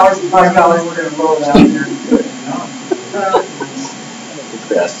 2 hours, and 5 hours, we're going to roll it out there and do it. You know?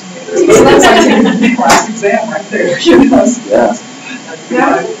 Procrastinator. So that's like taking a class exam right there. You know? Yeah.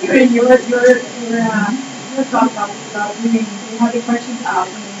 Your thought process about doing, you have the questions out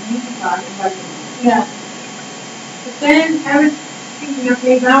and you need to talk about it. Yeah. But then I was thinking,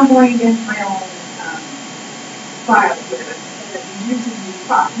 okay, now I'm going against my own file here. Using these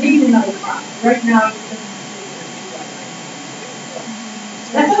props, maybe another prop. Right now, it's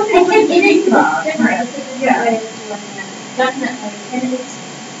that's okay. I think it is different. Yeah. It's a different way of doing it. Definitely. And it's,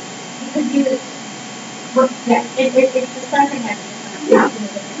 you could use it, well, yeah, it's the second exercise. Yeah.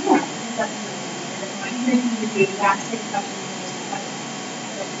 Yeah. Definitely. You can do the exact same question.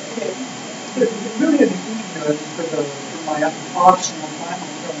 It's really a thing for my optional final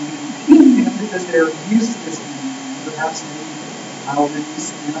film, you know, because they're used to this, perhaps maybe I'll reduce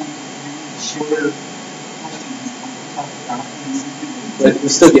the amount of shorter questions talk about things. But we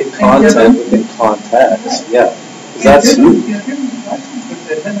still get content within context, yeah. Because that's you know, give them questions with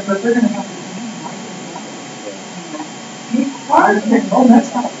it, but they're going to have to oh,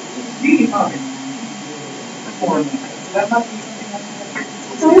 that's not really hard. So that might be something like that.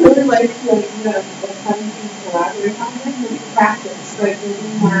 So I really like the having things collaborate on them and practice, like when you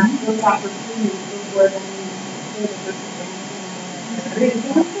have those opportunities before then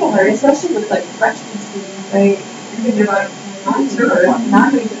you especially with like freshman students, like even if I'm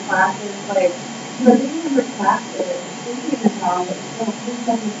not going to classes, like being in the classes, thinking about putting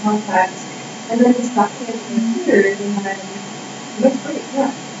stuff in context, and then just talking to the peers, and then that's great,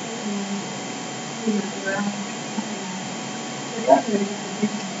 yeah.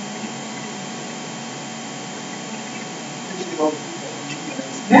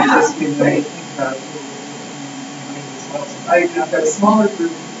 just being able to think about it as well. So I've got a smaller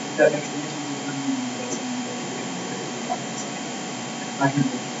group that makes it easier for me to I can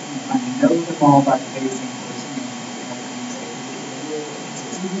know them all by facing first name.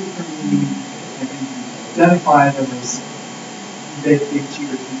 It's easy for me. I can identify those big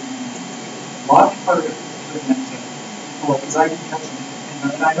cheaters. A lot harder for them to pull because I can catch them.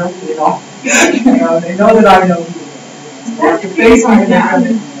 And I know who they are. They know that I know who they are. So I can face them.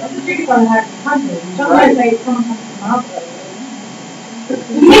 That's the tricky part of having company. Sometimes they come from the mouth.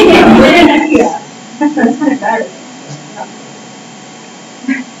 Yeah. That's kind of embarrassing.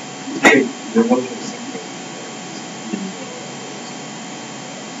 There wasn't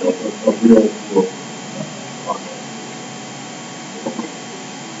a real contact.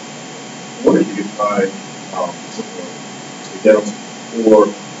 I wonder if you could try something to get them, or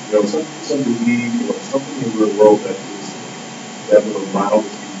some disease or something in the real world that would allow the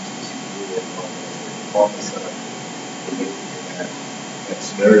students to see real office setup in that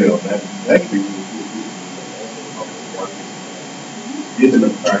scenario. That could be really cool. Get them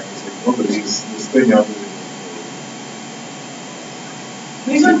in practice. Look at this thing out there.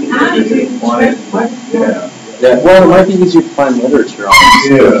 Yeah, well, it might be easier to find literature on it.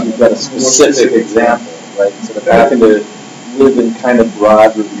 Yeah. If you've got a specific example, right? So if I can live in kind of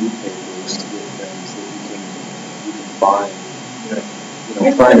broad review papers to get things that you can find,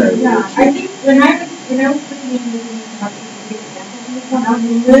 primary literature. I think when I was looking into these examples in this one, I was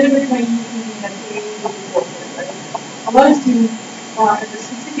literally trying to see that they report it, right? A lot of students are a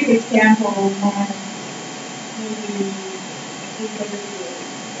specific example and maybe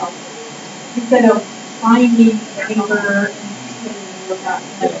instead of finding the paper and saying what that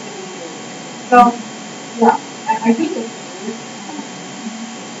So, yeah, I think it's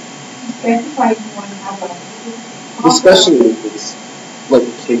specify you want to have especially if it's like a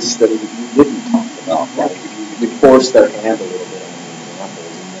case study that you didn't talk about, like you force their hand a little bit on the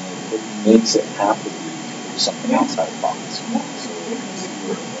examples, and then it makes it have to be something outside the box.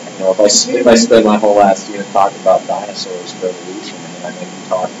 If I spend my whole last year talking about dinosaurs for evolution, and then I may be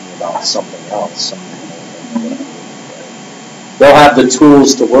talking about something else, they'll have the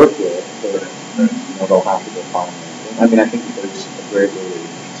tools to work with, but they'll have to define it. I mean, I think there's a great way to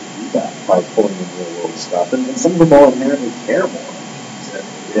do that by pulling in real world stuff, and some of them will inherently care more.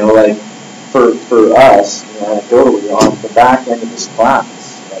 Like for us, anecdotally, on the back end of this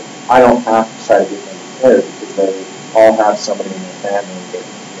class, like I don't have to try to get them prepared because they all have somebody in their family that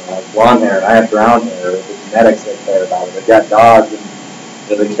I have blonde hair, and I have brown hair, the genetics they care about it. They've got dogs,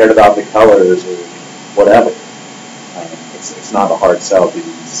 and they cared about the colors or whatever. It's not a hard sell if you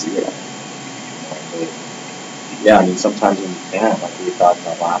can see it. Yeah, I mean, sometimes when you can, like we talked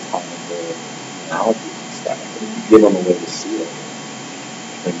about last time with the analogies and stuff, you give them a way to see it.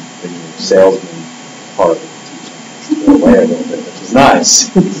 And your salesman part of it teaching them away a little bit, which is nice.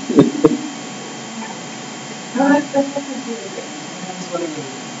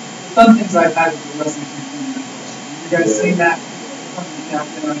 Some things I've had with the lesson confusion. You guys seen that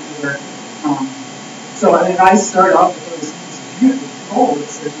coming where so and I start off with those goals. It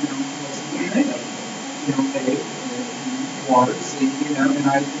says, what's the DNA of? A, water, C, and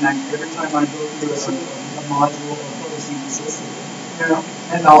I every time I go through a module of photosynthesis,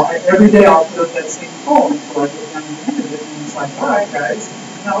 and every day I'll put up that same poll until I get down to the end of it, and it's like, all right, guys,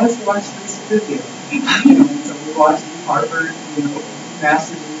 now let's watch this video. So we watched the Harvard,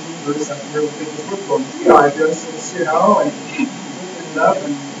 massive universe up here with the book going, diagnosis, and looking it up,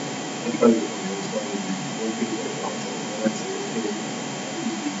 and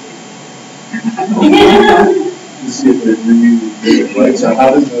to see if they really did it right. So how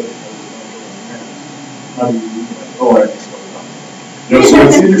does that? How do you do that? Oh, I just want to know. So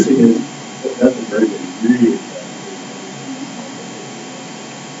what's interesting is that's a great way. Really.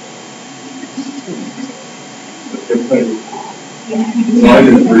 So I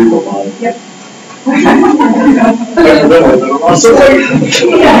didn't breathe a lot. Yep.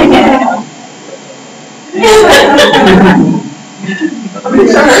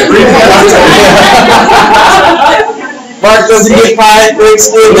 Mark doesn't get pie for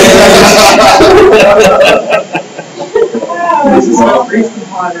excluding. This is all recent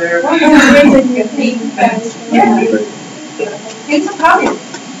pie there. Thanks for coming.